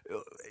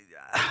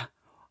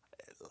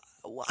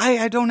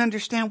 I don't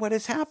understand what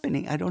is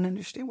happening. I don't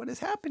understand what is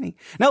happening.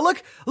 Now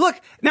look,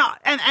 now,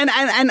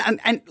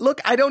 and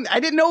look, I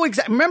didn't know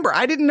exactly, remember,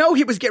 I didn't know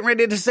he was getting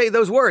ready to say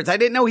those words. I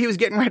didn't know he was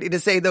getting ready to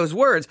say those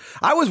words.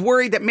 I was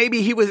worried that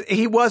maybe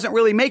he wasn't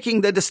really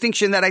making the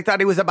distinction that I thought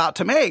he was about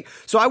to make.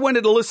 So I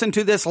wanted to listen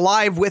to this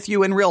live with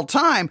you in real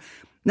time.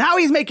 Now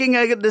he's making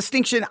a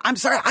distinction. I'm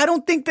sorry. I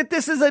don't think that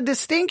this is a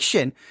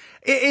distinction.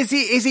 Is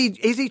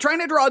he trying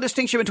to draw a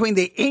distinction between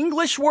the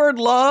English word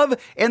love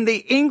and the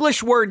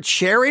English word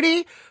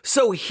charity?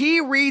 So he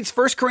reads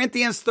 1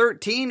 Corinthians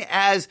 13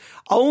 as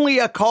only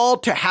a call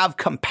to have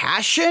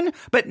compassion,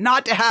 but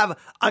not to have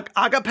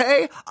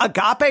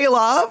agape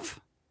love?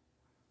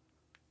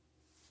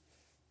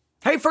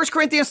 Hey, 1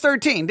 Corinthians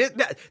 13.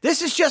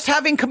 This is just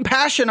having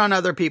compassion on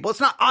other people.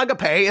 It's not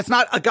agape. It's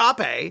not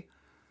agape.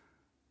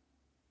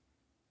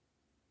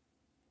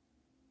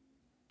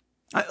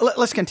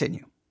 Let's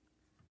continue.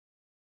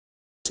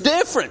 It's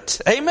different.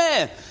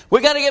 Amen.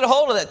 We got to get a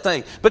hold of that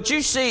thing. But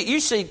you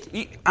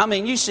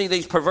see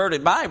these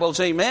perverted Bibles.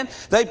 Amen.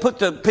 They put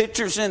the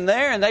pictures in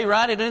there and they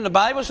write it in the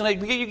Bibles,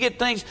 and you get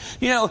things,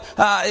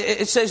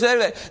 it says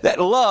there that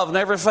love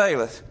never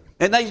faileth.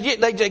 And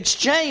they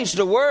exchange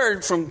the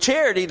word from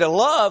charity to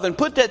love and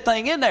put that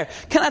thing in there.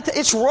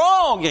 It's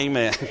wrong.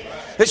 Amen.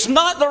 It's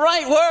not the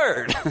right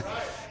word.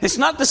 It's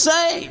not the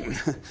same.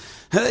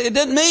 It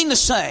doesn't mean the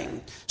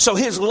same. So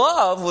his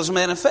love was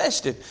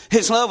manifested.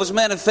 His love was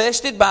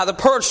manifested by the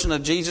person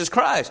of Jesus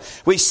Christ.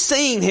 We've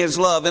seen his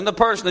love in the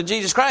person of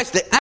Jesus Christ.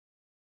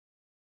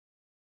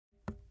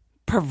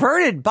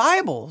 Perverted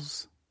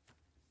Bibles.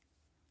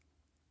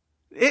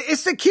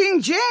 It's the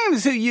King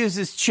James who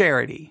uses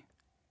charity.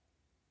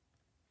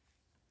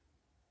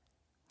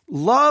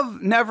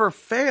 Love never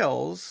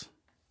fails.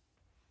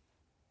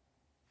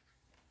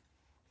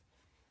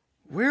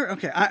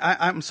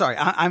 I'm sorry.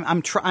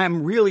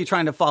 I'm really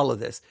trying to follow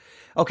this.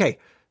 Okay.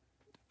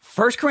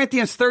 1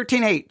 Corinthians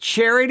 13:8,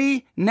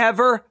 charity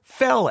never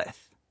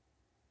faileth.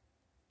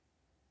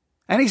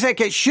 And he's like,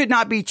 it should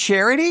not be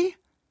charity?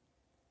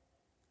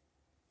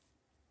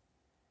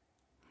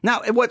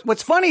 Now,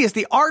 what's funny is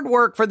the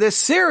artwork for this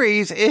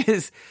series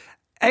is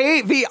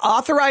AV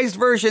Authorized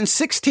Version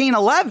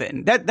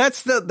 1611.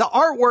 That's the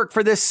artwork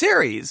for this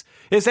series.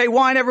 Is they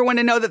want everyone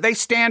to know that they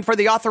stand for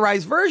the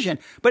Authorized Version.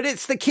 But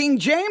it's the King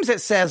James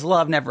that says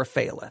love never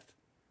faileth.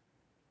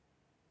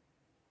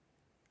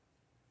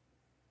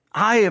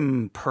 I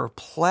am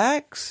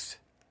perplexed.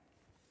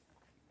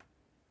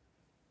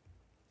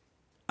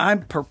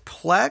 I'm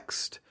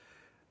perplexed.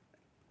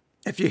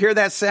 If you hear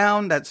that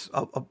sound,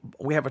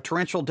 we have a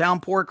torrential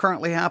downpour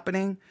currently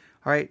happening.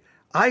 All right.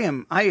 I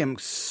am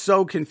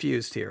so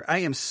confused here. All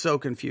right.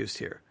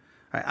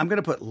 I'm going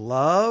to put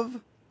love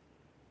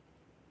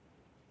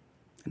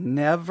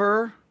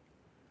never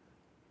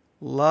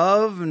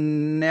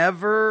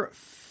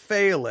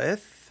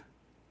faileth,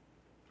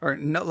 or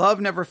no, love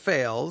never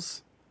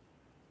fails.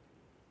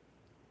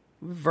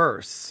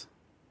 Verse.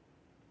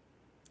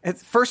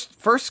 It's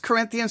 1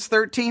 Corinthians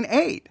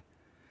 13:8.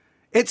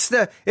 It's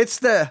the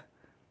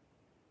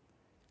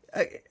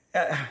I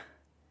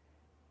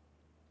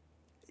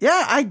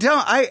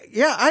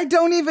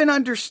don't even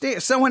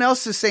understand. Someone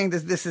else is saying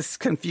that this is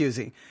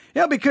confusing.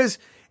 Because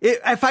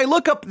if I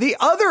look up the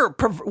other,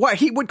 what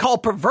he would call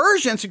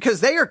perversions,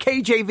 because they are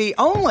KJV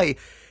only,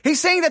 he's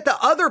saying that the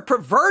other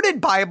perverted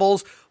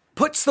Bibles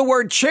puts the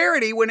word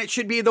charity when it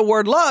should be the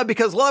word love,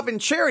 because love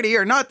and charity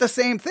are not the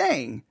same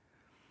thing.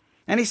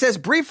 And he says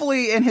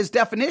briefly in his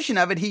definition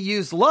of it, he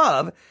used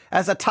love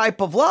as a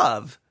type of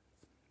love.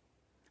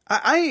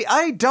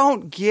 I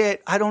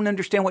don't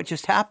understand what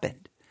just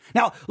happened.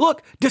 Now,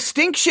 look,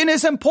 distinction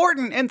is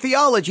important in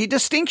theology.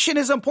 Distinction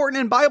is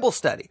important in Bible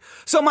study.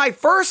 So my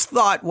first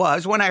thought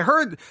was, when I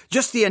heard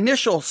just the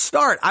initial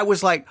start, I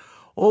was like,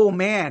 oh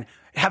man,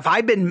 have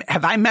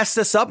I messed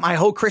this up my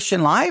whole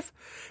Christian life?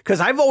 Because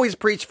I've always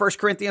preached 1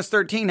 Corinthians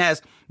 13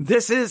 as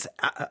this is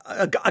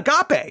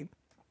agape.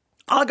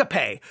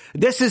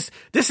 This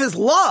is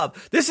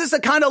love. This is the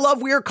kind of love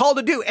we are called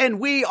to do, and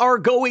we are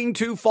going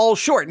to fall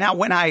short. Now,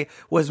 when I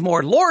was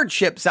more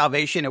lordship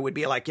salvation, it would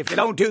be like, if you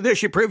don't do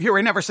this, you prove you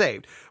were never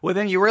saved. Well,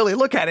 then you really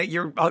look at it,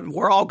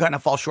 we're all going to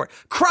fall short.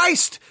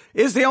 Christ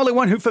is the only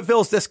one who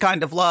fulfills this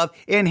kind of love.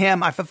 In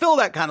him, I fulfill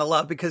that kind of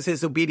love because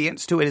his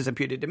obedience to it is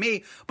imputed to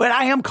me, but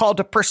I am called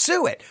to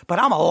pursue it, but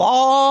I'm a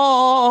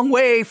long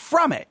way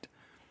from it.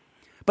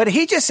 But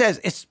he just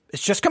says, it's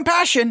just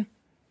compassion.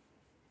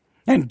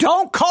 And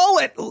don't call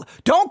it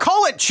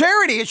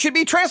charity. It should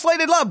be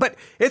translated love. But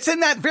it's in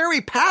that very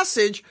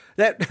passage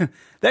that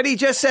he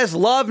just says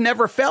love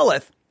never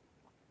faileth.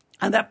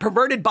 And that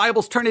perverted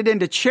Bibles turn it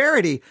into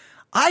charity.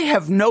 I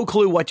have no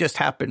clue what just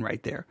happened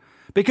right there.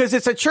 Because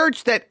it's a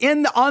church that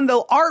on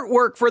the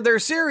artwork for their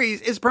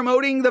series is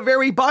promoting the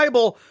very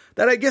Bible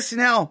that I guess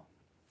now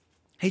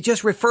he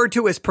just referred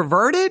to as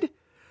perverted.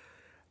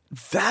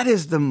 That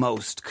is the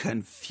most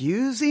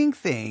confusing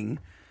thing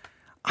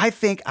I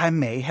think I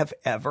may have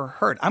ever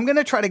heard. I'm going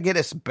to try to get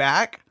us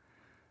back.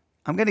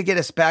 I'm going to get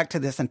us back to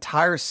this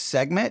entire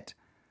segment.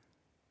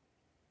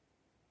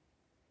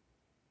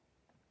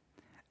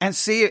 and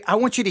see it. I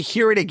want you to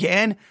hear it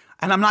again,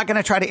 and I'm not going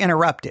to try to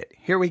interrupt it.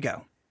 Here we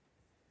go.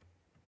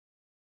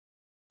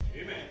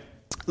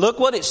 Look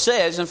what it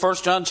says in 1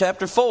 John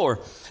chapter 4,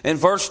 in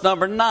verse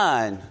number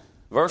 9.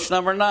 Verse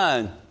number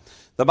 9.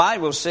 The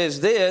Bible says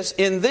this,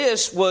 in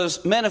this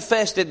was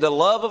manifested the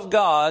love of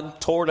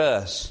God toward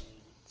us,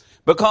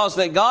 because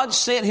that God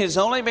sent His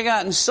only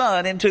begotten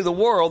Son into the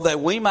world that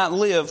we might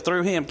live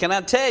through Him. Can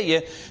I tell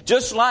you,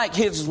 just like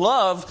His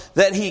love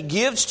that He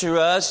gives to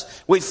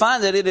us, we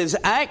find that it is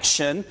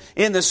action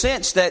in the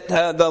sense that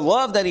the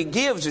love that He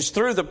gives is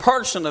through the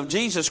person of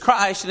Jesus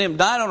Christ and Him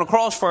dying on the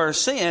cross for our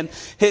sin.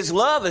 His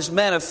love is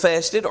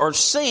manifested or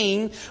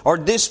seen or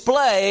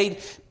displayed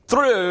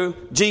through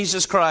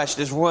Jesus Christ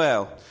as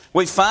well.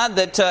 We find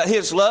that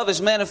His love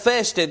is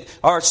manifested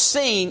or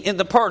seen in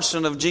the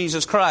person of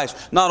Jesus Christ.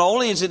 Not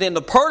only is it in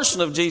the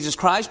person of Jesus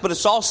Christ, but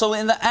it's also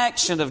in the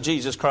action of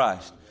Jesus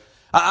Christ.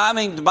 I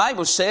mean, the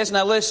Bible says,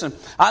 now listen,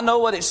 I know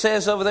what it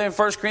says over there in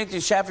 1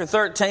 Corinthians chapter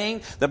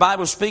 13. The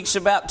Bible speaks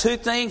about two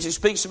things. It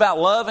speaks about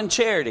love and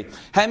charity.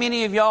 How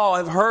many of y'all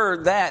have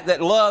heard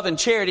that love and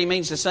charity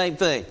means the same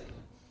thing?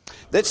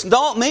 It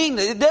doesn't mean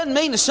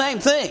the same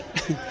thing.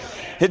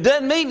 It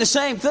doesn't mean the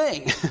same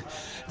thing.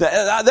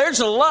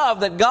 There's a love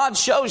that God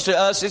shows to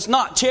us. It's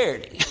not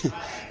charity.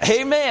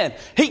 Amen.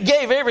 He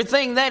gave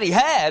everything that He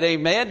had,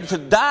 amen, to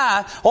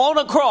die on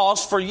a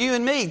cross for you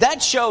and me.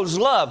 That shows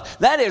love.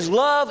 That is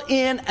love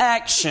in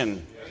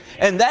action.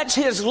 And that's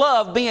His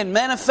love being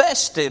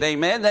manifested,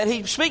 amen, that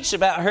He speaks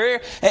about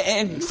here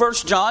in 1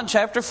 John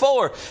chapter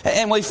 4.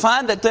 And we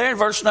find that there in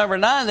verse number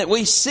 9 that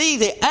we see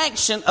the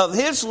action of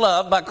His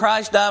love by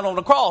Christ dying on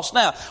the cross.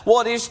 Now,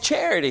 what is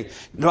charity?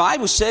 The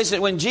Bible says that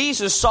when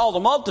Jesus saw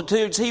the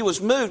multitudes, He was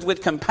moved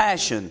with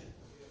compassion.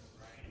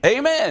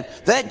 Amen.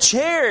 That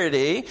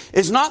charity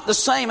is not the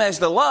same as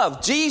the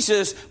love.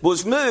 Jesus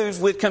was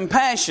moved with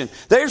compassion.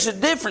 There's a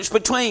difference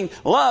between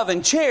love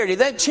and charity.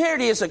 That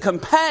charity is a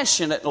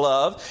compassionate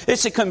love.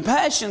 It's a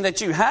compassion that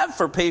you have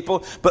for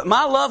people. But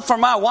my love for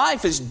my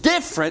wife is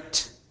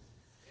different.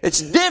 It's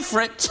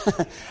different,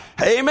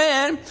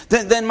 amen,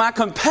 than my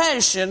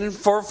compassion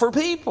for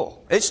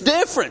people. It's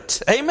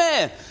different.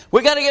 Amen.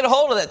 We got to get a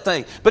hold of that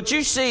thing. But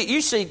you see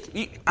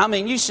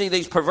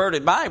these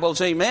perverted Bibles,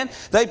 amen.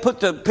 They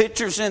put the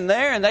pictures in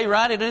there and they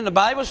write it in the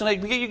Bibles,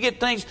 and you get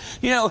things,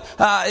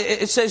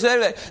 it says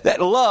there that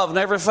love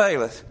never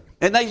faileth.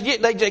 And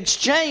they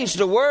exchange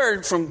the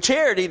word from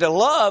charity to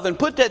love and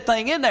put that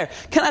thing in there.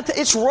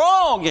 It's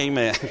wrong,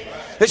 amen.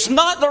 It's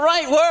not the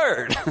right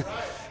word.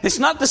 It's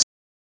not the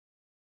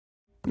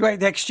Right,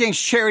 they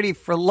exchange charity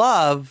for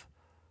love.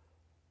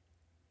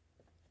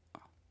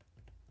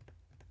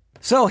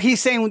 So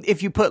he's saying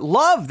if you put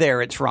love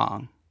there, it's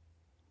wrong.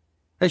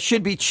 It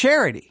should be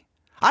charity.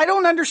 I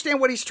don't understand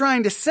what he's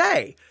trying to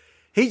say.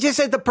 He just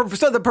said the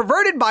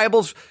perverted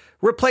Bibles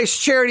replace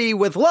charity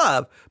with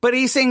love, but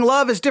he's saying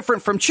love is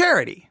different from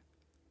charity.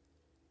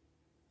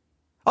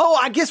 Oh,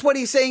 I guess what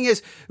he's saying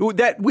is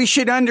that we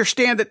should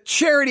understand that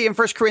charity in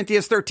 1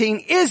 Corinthians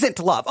 13 isn't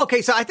love.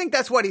 Okay, so I think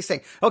that's what he's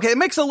saying. Okay, it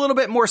makes a little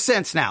bit more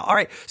sense now. All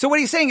right, so what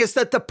he's saying is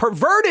that the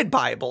perverted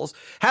Bibles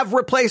have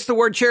replaced the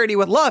word charity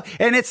with love,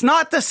 and it's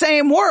not the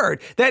same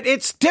word, that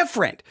it's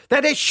different,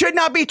 that it should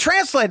not be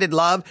translated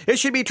love, it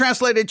should be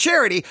translated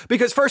charity,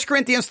 because 1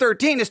 Corinthians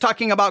 13 is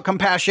talking about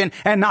compassion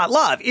and not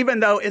love, even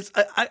though it's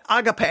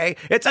agape,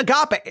 it's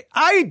agape.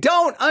 I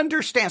don't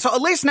understand. So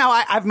at least now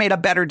I've made a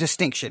better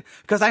distinction,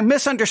 because I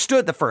misunderstood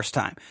the first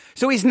time.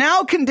 So he's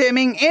now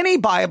condemning any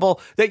Bible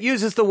that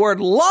uses the word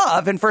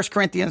love in 1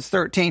 Corinthians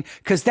 13,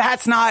 because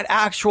that's not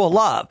actual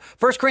love.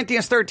 1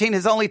 Corinthians 13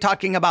 is only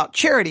talking about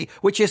charity,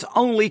 which is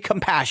only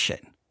compassion.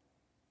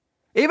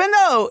 Even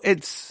though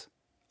it's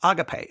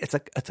agape, it's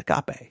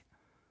agape.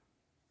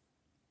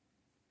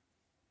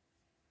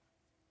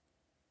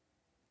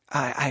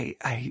 I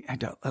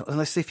don't.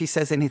 Let's see if he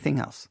says anything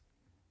else.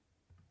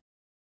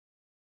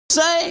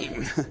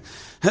 Same.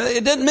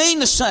 It didn't mean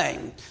the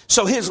same.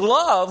 So His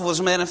love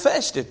was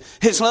manifested.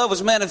 His love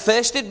was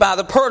manifested by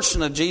the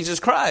person of Jesus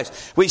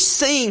Christ. We've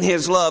seen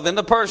His love in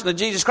the person of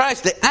Jesus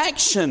Christ. The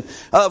action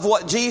of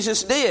what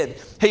Jesus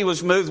did. He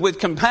was moved with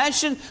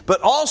compassion,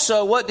 but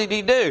also what did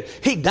He do?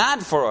 He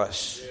died for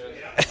us.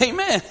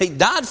 Amen. He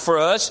died for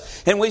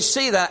us, and we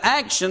see the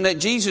action that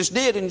Jesus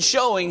did in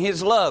showing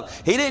His love.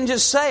 He didn't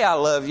just say, I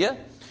love you.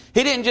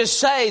 He didn't just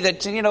say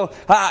that,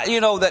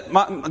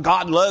 that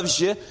God loves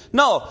you.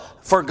 No,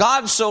 for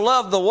God so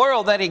loved the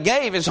world that He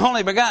gave His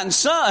only begotten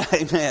Son.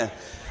 Amen.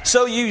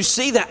 So you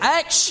see the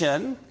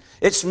action.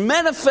 It's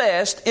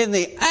manifest in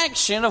the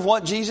action of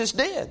what Jesus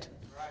did.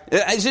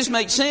 Does this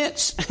make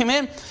sense?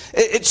 Amen.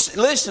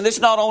 Listen, it's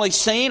not only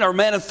seen or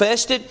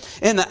manifested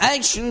in the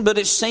action, but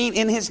it's seen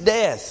in His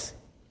death.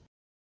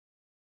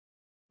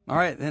 All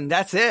right, then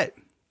that's it.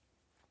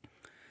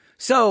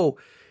 So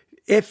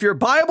if your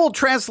Bible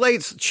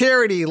translates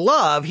charity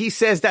love, he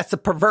says that's a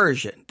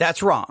perversion.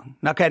 That's wrong.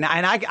 Okay. And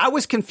I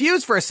was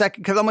confused for a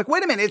second because I'm like,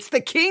 wait a minute. It's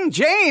the King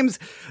James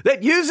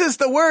that uses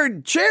the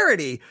word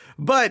charity.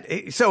 But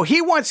so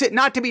he wants it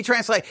not to be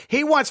translated.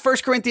 He wants 1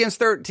 Corinthians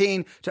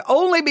 13 to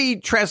only be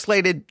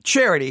translated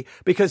charity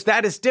because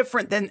that is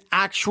different than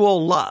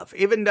actual love.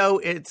 Even though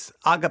it's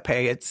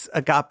agape,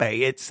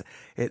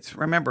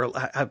 remember,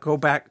 I'll go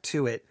back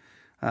to it.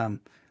 Let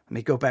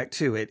me go back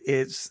to it.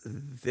 It's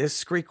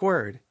this Greek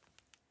word.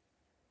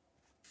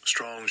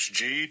 Strong's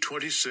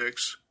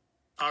G26,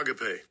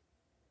 agape.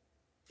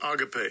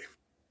 Agape.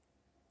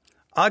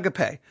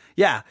 Agape.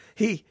 Yeah.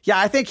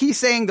 I think he's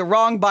saying the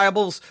wrong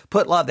Bibles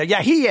put love there.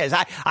 Yeah, he is.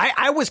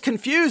 I was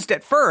confused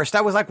at first.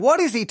 I was like, what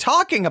is he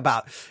talking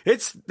about?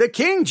 It's the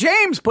King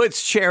James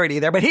puts charity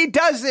there, but he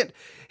doesn't.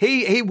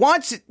 He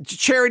wants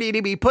charity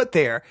to be put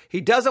there.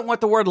 He doesn't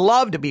want the word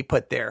love to be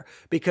put there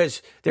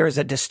because there is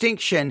a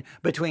distinction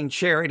between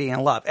charity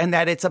and love, and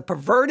that it's a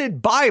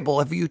perverted Bible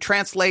if you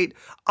translate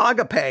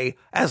agape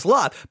as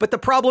love. But the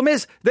problem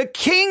is the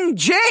King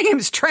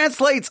James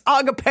translates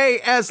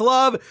agape as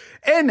love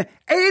in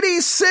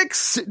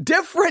 86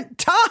 different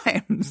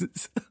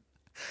times.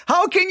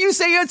 How can you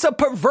say it's a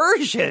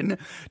perversion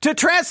to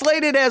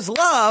translate it as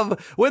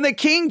love when the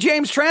King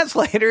James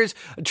translators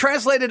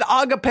translated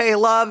agape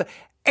love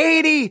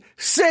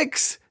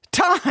 86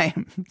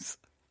 times?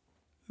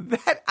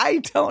 That I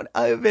don't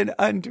even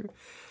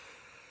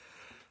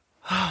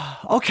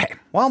Okay,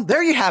 well,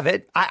 there you have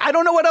it. I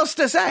don't know what else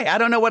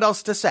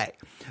to say.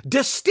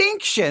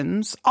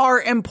 Distinctions are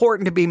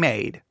important to be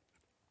made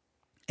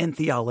in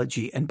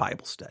theology and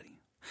Bible study.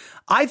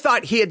 I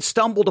thought he had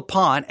stumbled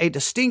upon a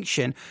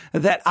distinction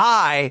that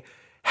I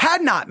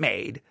had not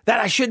made, that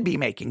I should be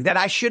making, that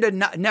I should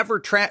have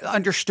never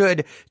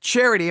understood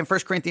charity in 1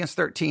 Corinthians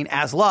 13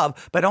 as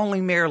love, but only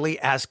merely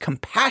as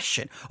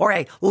compassion, or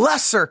a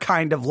lesser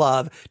kind of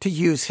love, to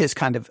use his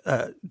kind of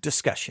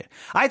discussion.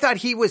 I thought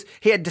he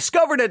had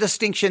discovered a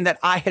distinction that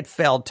I had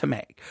failed to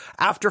make.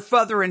 After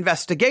further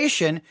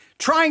investigation,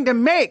 trying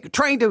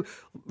to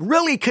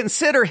really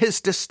consider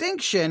his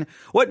distinction,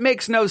 what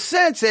makes no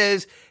sense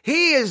is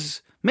he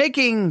is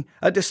making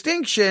a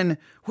distinction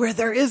where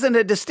there isn't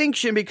a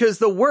distinction, because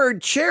the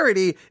word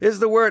charity is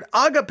the word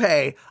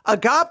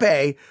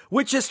agape,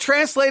 which is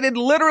translated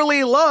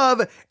literally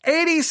love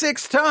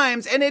 86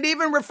 times, and it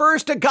even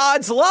refers to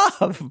God's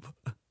love.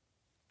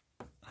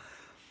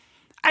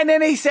 And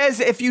then he says,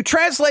 if you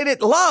translate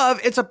it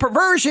love, it's a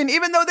perversion,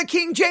 even though the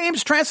King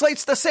James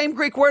translates the same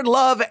Greek word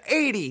love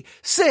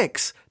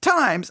 86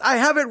 times. I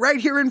have it right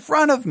here in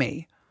front of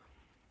me.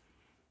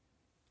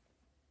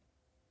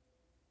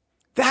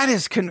 That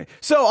is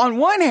so on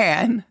one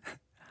hand,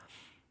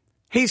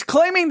 he's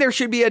claiming there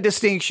should be a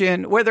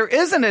distinction where there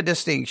isn't a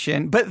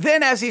distinction, but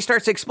then as he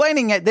starts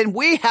explaining it, then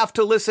we have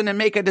to listen and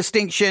make a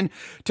distinction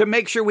to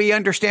make sure we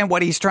understand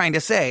what he's trying to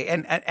say.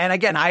 And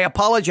again, I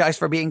apologize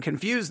for being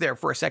confused there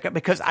for a second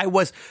because I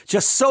was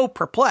just so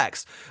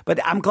perplexed, but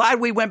I'm glad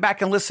we went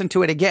back and listened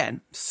to it again.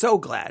 So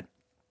glad,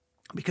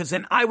 because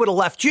then I would have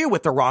left you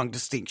with the wrong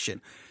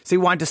distinction. See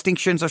why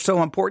distinctions are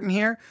so important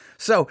here?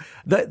 So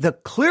the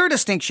clear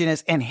distinction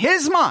is, in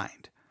his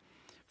mind,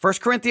 1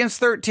 Corinthians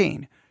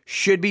 13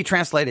 should be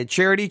translated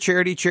charity,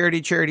 charity,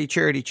 charity, charity,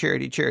 charity,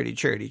 charity, charity,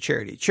 charity,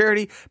 charity,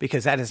 charity,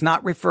 because that is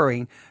not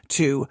referring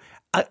to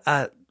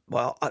God's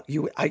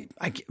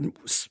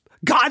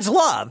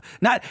love.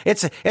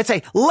 It's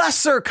a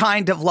lesser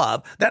kind of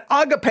love. That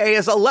agape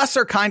is a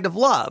lesser kind of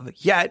love.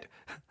 Yet,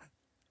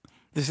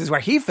 this is where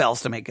he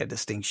fails to make a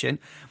distinction.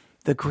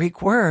 The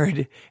Greek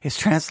word is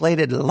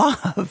translated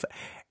love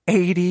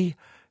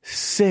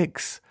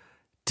 86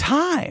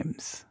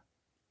 times.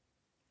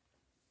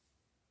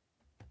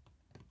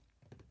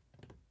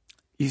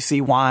 You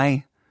see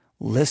why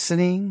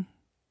listening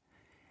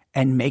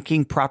and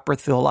making proper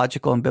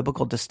theological and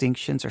biblical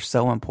distinctions are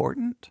so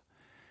important?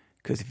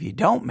 Because if you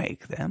don't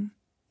make them,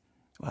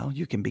 well,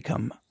 you can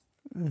become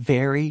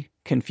very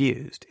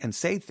confused and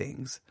say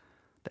things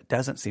that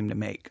doesn't seem to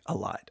make a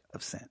lot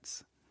of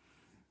sense.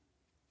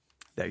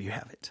 There you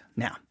have it.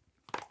 Now,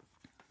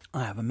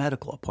 I have a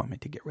medical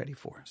appointment to get ready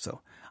for,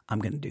 so I'm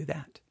going to do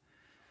that.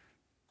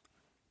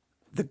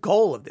 The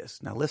goal of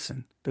this, now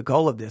listen, the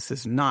goal of this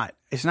it's not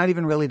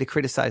even really to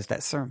criticize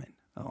that sermon.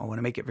 I want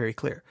to make it very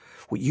clear.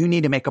 Well, you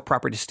need to make a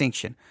proper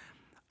distinction.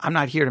 I'm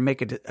not here to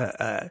make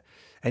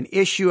an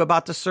issue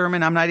about the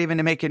sermon. I'm not even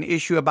to make an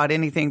issue about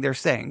anything they're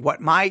saying.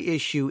 What my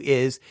issue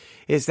is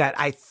that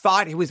I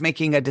thought he was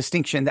making a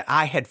distinction that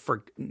I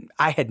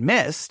had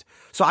missed.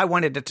 So I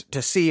wanted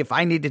to see if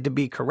I needed to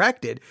be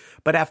corrected.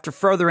 But after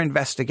further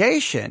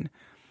investigation,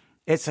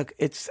 it's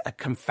a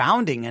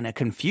confounding and a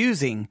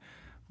confusing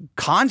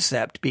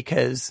concept,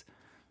 because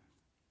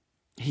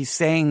he's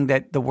saying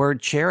that the word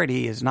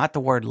charity is not the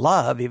word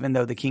love, even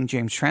though the King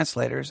James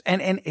translators,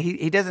 and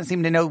he doesn't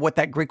seem to know what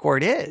that Greek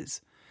word is.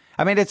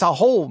 I mean, it's a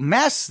whole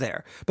mess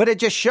there, but it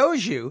just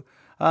shows you,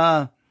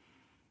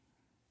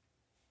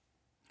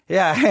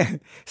 Yeah.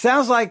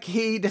 Sounds like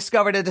he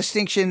discovered a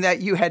distinction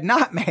that you had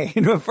not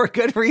made for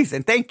good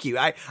reason. Thank you.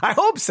 I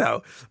hope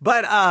so.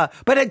 But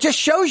it just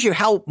shows you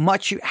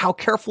how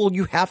careful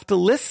you have to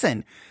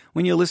listen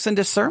when you listen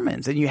to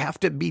sermons, and you have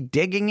to be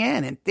digging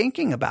in and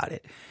thinking about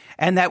it.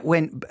 And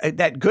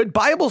that good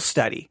Bible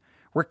study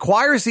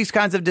requires these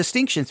kinds of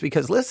distinctions,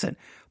 because listen,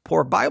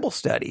 poor Bible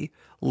study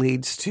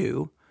leads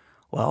to,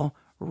 well,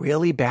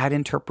 really bad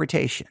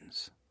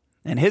interpretations.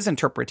 And his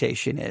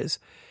interpretation is,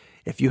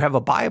 if you have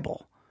a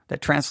Bible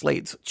that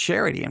translates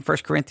charity in 1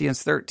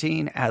 Corinthians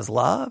 13 as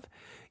love,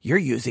 you're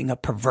using a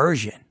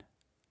perversion.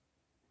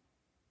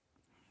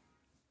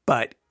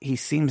 But he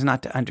seems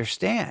not to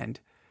understand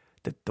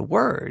that the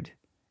word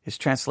is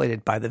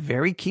translated by the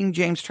very King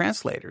James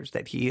translators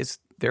that he is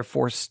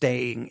therefore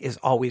saying is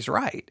always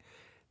right.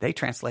 They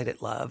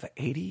translated love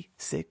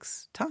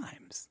 86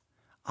 times.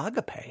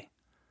 Agape.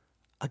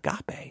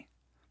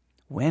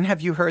 When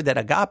have you heard that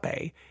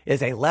agape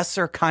is a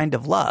lesser kind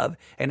of love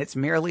and it's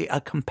merely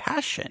a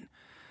compassion?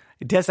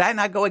 Does that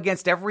not go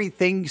against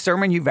everything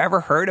sermon you've ever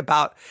heard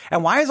about?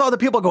 And why is all the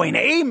people going,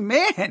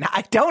 amen?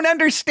 I don't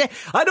understand.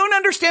 I don't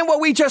understand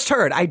what we just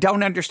heard. I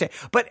don't understand.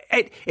 But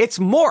it's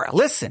more.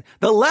 Listen,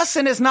 the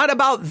lesson is not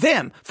about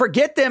them.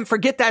 Forget them.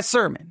 Forget that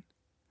sermon.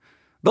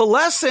 The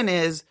lesson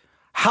is,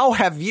 how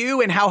have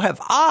you and how have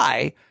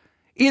I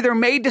either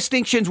made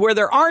distinctions where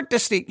there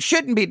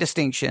shouldn't be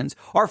distinctions,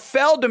 or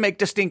failed to make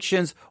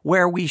distinctions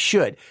where we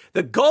should.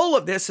 The goal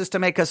of this is to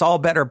make us all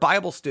better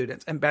Bible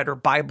students and better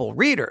Bible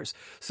readers,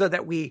 so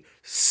that we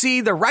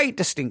see the right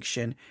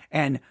distinction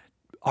and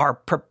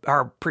are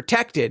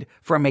protected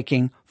from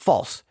making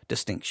false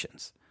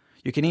distinctions.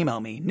 You can email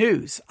me,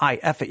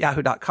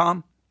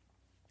 newsif@yahoo.com.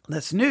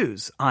 That's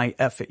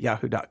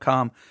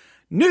newsif@yahoo.com.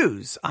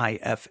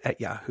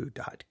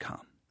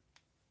 newsif@yahoo.com.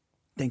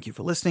 Thank you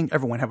for listening.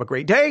 Everyone have a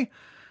great day.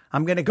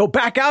 I'm going to go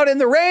back out in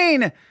the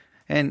rain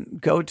and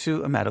go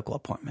to a medical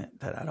appointment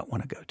that I don't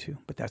want to go to,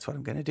 but that's what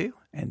I'm going to do.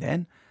 And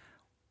then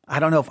I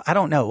don't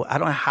know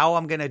how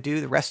I'm going to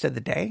do the rest of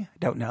the day. I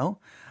don't know.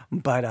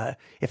 But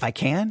if I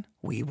can,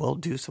 we will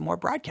do some more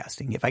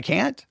broadcasting. If I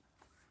can't,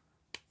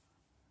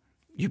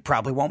 you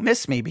probably won't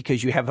miss me,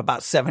 because you have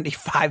about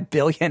 75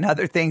 billion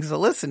other things to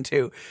listen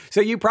to.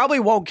 So you probably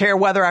won't care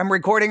whether I'm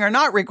recording or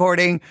not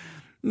recording.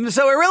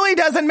 So it really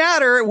doesn't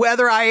matter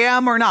whether I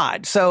am or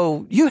not.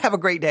 So you have a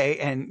great day,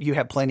 and you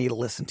have plenty to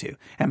listen to.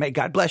 And may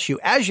God bless you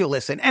as you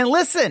listen. And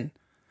listen,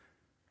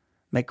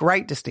 make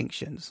right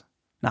distinctions,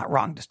 not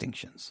wrong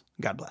distinctions.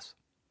 God bless.